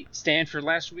State, Stanford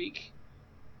last week,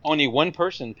 only one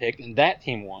person picked, and that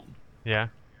team won. Yeah,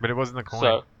 but it wasn't the coin.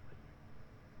 So,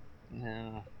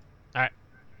 no. All right.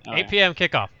 8 p.m.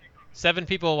 kickoff. 7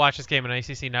 people will watch this game on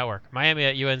ACC Network. Miami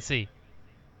at UNC.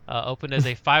 Opened as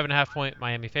a 5.5-point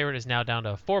Miami favorite, is now down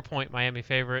to a 4-point Miami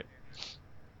favorite.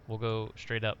 We'll go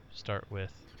straight up. Start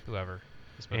with whoever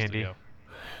is supposed Andy. to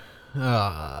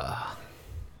go.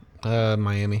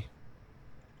 Miami.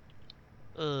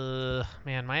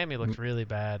 Man, Miami looked really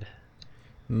bad.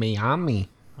 Miami.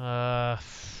 I'm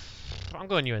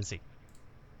going UNC.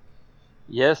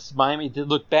 Yes, Miami did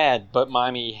look bad, but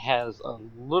Miami has a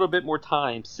little bit more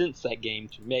time since that game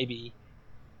to maybe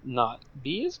not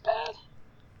be as bad.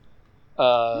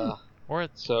 Or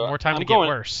So more time I'm to going-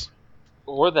 get worse.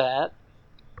 Or that.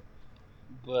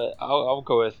 But I'll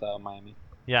go with Miami.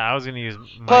 Yeah, I was gonna use.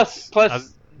 Plus-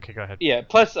 Okay, go ahead. Yeah,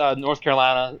 plus North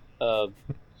Carolina,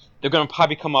 they're going to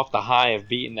probably come off the high of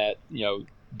beating that,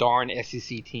 darn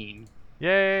SEC team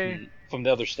Yay! from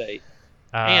the other state.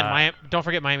 And Miami, don't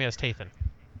forget Miami has Tathan.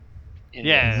 And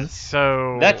Yeah.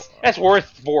 So That's worth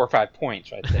 4 or 5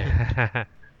 points right there.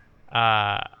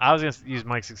 I was gonna use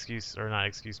Mike's excuse, or not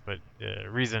excuse, but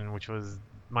reason, which was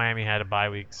Miami had a bye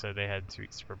week, so they had 2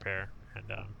 weeks to prepare, and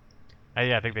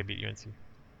I think they beat UNC.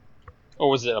 Or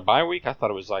was it a bye week? I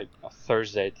thought it was like a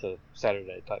Thursday to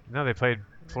Saturday type. No, they played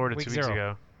Florida Week 2 weeks 0.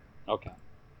 ago. Okay.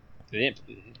 They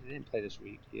didn't play this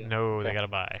week. Yeah. No, they Okay. got a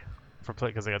bye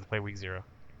because they got to play week 0.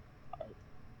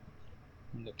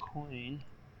 And the coin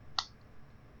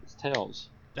is tails.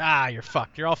 Ah, you're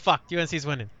fucked. You're all fucked. UNC's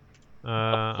winning.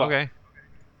 fuck. Okay.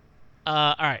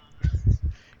 All right.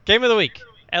 Game of the week.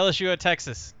 LSU at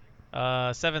Texas.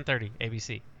 7:30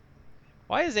 ABC.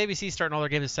 Why is ABC starting all their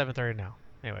games at 7:30 now?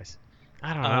 Anyways.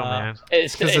 I don't know, man.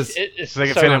 It's 'cause it's- it's So they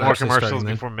can so fit in not more actually commercials starting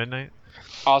then. before midnight.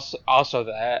 also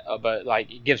that, but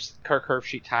like it gives Kirk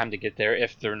Herbstreit time to get there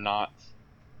if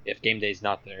game day's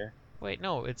not there. Wait,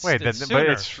 no, it's Wait, it's but sooner. it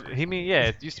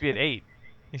used to be at 8.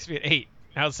 It used to be at 8.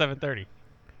 Now it's 7:30.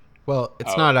 Well,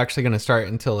 it's Oh. not actually going to start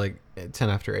until like 10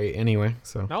 after 8 anyway.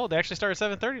 So No, they actually start at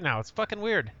 7:30 now. It's fucking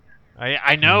weird.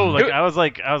 I know, Mhm. like I was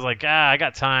like I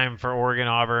got time for Oregon,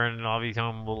 Auburn, and I'll be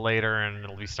home a little later, and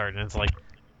it'll be starting. And it's like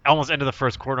almost end of the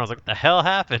first quarter. I was like, what the hell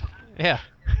happened? Yeah,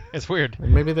 it's weird.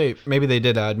 maybe they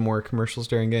did add more commercials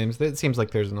during games. It seems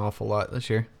like there's an awful lot this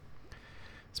year,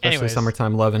 especially Anyways.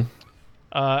 summertime loving.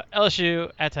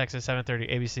 LSU at Texas, 7:30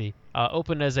 ABC.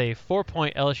 Opened as a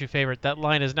 4-point LSU favorite. That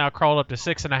line is now crawled up to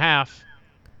 6.5.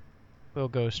 We'll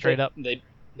go straight up. They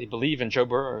believe in Joe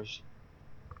Burrows.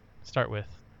 Start with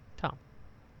Tom.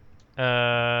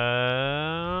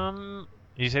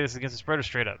 You say this is against the spread or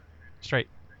straight up? Straight.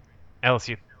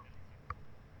 LSU.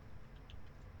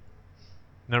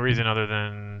 No reason other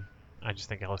than I just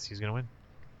think LSU is gonna win.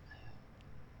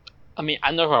 I mean,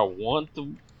 I know who I want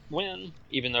to win,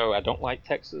 even though I don't like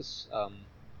Texas.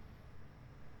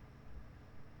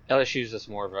 LSU's just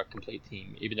more of a complete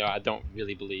team, even though I don't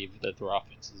really believe that their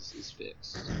offense is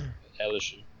fixed.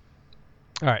 LSU.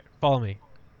 All right, follow me.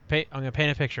 I'm going to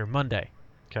paint a picture. Monday.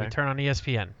 Okay. We turn on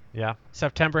ESPN. Yeah.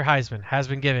 September Heisman has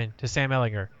been given to Sam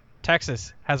Ehlinger.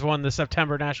 Texas has won the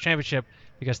September National Championship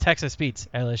because Texas beats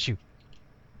LSU.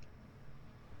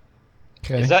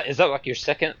 Okay. Is that like your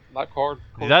second lock card?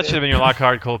 That should have been your lock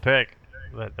hard cold pick.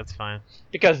 But that's fine.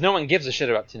 Because no one gives a shit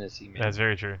about Tennessee, man. That's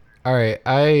very true. All right.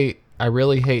 I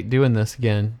really hate doing this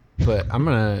again, but I'm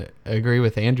gonna agree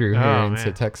with Andrew here Oh, and say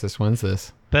man. Texas wins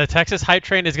this. The Texas hype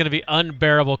train is going to be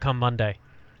unbearable come Monday.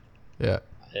 Yeah,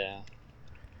 Yeah.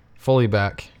 fully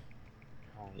back.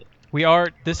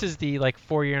 This is the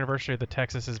 4-year anniversary of the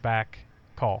Texas is back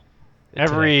call.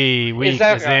 Every week is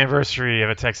that- the anniversary of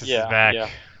a Texas is back.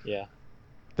 Yeah.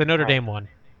 The Notre Right. Dame one.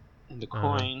 And the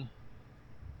coin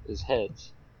is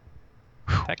heads.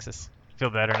 Texas. Feel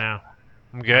better now.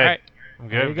 I'm good. All right. I'm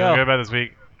There good. you Feeling go. good about this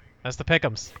week. That's the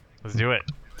pick'ems. Let's do it.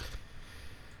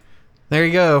 There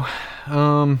you go.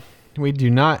 We do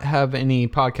not have any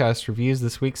podcast reviews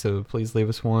this week, so please leave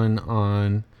us one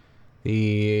on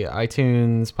the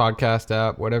iTunes podcast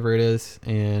app, whatever it is,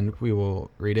 and we will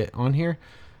read it on here.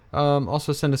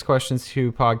 Also, send us questions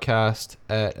to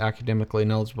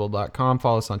podcast@academicallyineligible.com.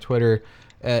 Follow us on Twitter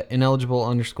at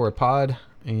ineligible_pod,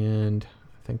 and I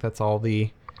think that's all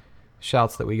the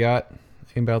shouts that we got.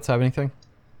 Anybody else have anything?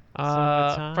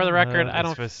 For the record, I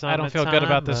don't feel good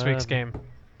about this week's game,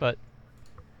 but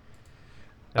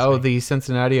that's me. The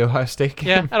Cincinnati Ohio State game.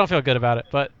 Yeah, I don't feel good about it,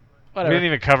 but We whatever. didn't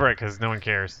even cover it because no one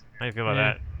cares. How do you feel about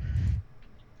Yeah. that?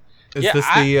 Is Yeah, this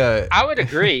the? I would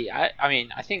agree. I mean,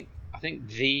 I think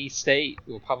the state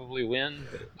will probably win,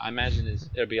 but I imagine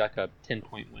it'll be like a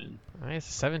 10-point win. It's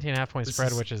a 17.5-point This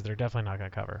spread, is- which is they're definitely not going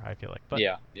to cover, I feel like. But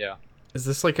Yeah. Is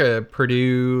this like a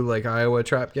Purdue Iowa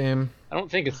trap game? I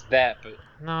don't think it's that, but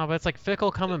No, but it's like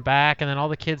Fickle coming back, and then all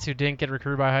the kids who didn't get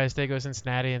recruited by Ohio State go to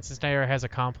Cincinnati, and Cincinnati has a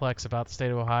complex about the state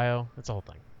of Ohio. It's a whole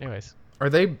thing. Anyways, Are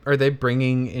they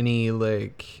bringing any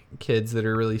like kids that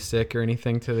are really sick or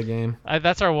anything to the game?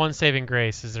 That's our one saving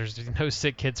grace is there's no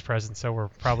sick kids present, so we're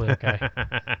probably okay.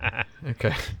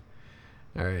 Okay.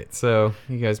 All right. So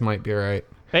you guys might be all right.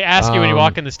 They ask you when you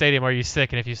walk in the stadium, are you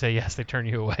sick? And if you say yes, they turn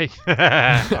you away.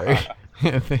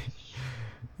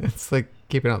 It's like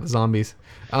keeping out the zombies.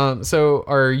 So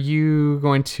are you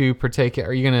going to partake?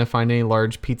 Are you going to find any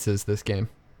large pizzas this game?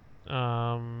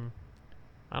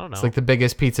 I don't know. It's like the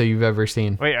biggest pizza you've ever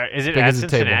seen. Wait, is it at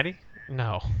Cincinnati?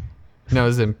 No. No, it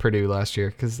was in Purdue last year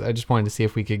because I just wanted to see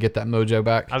if we could get that mojo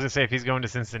back. I was going to say, if he's going to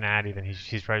Cincinnati, then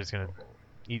he's probably just going to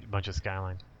eat a bunch of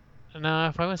Skyline. No,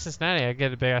 if I went to Cincinnati, I'd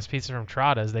get a big-ass pizza from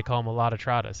Trotta's. They call them a lot of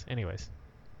Trotta's. Anyways.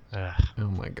 Ugh. Oh,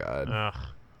 my God. Ugh.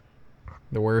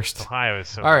 The worst. Ohio is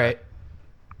so All right.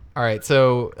 All right,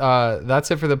 so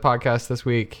that's it for the podcast this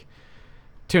week.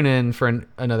 Tune in for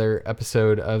another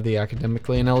episode of the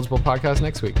Academically Ineligible podcast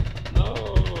next week. No.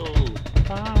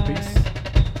 Bye. Peace.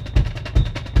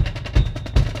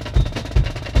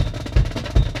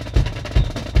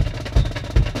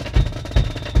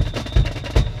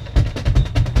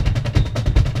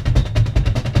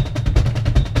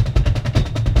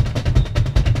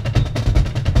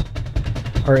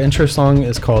 Our intro song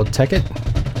is called Tech It.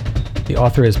 The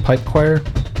author is Pipe Choir.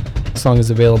 The song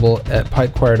is available at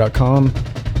pipechoir.com.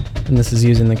 And this is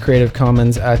using the Creative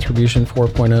Commons Attribution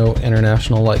 4.0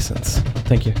 International License.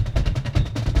 Thank you.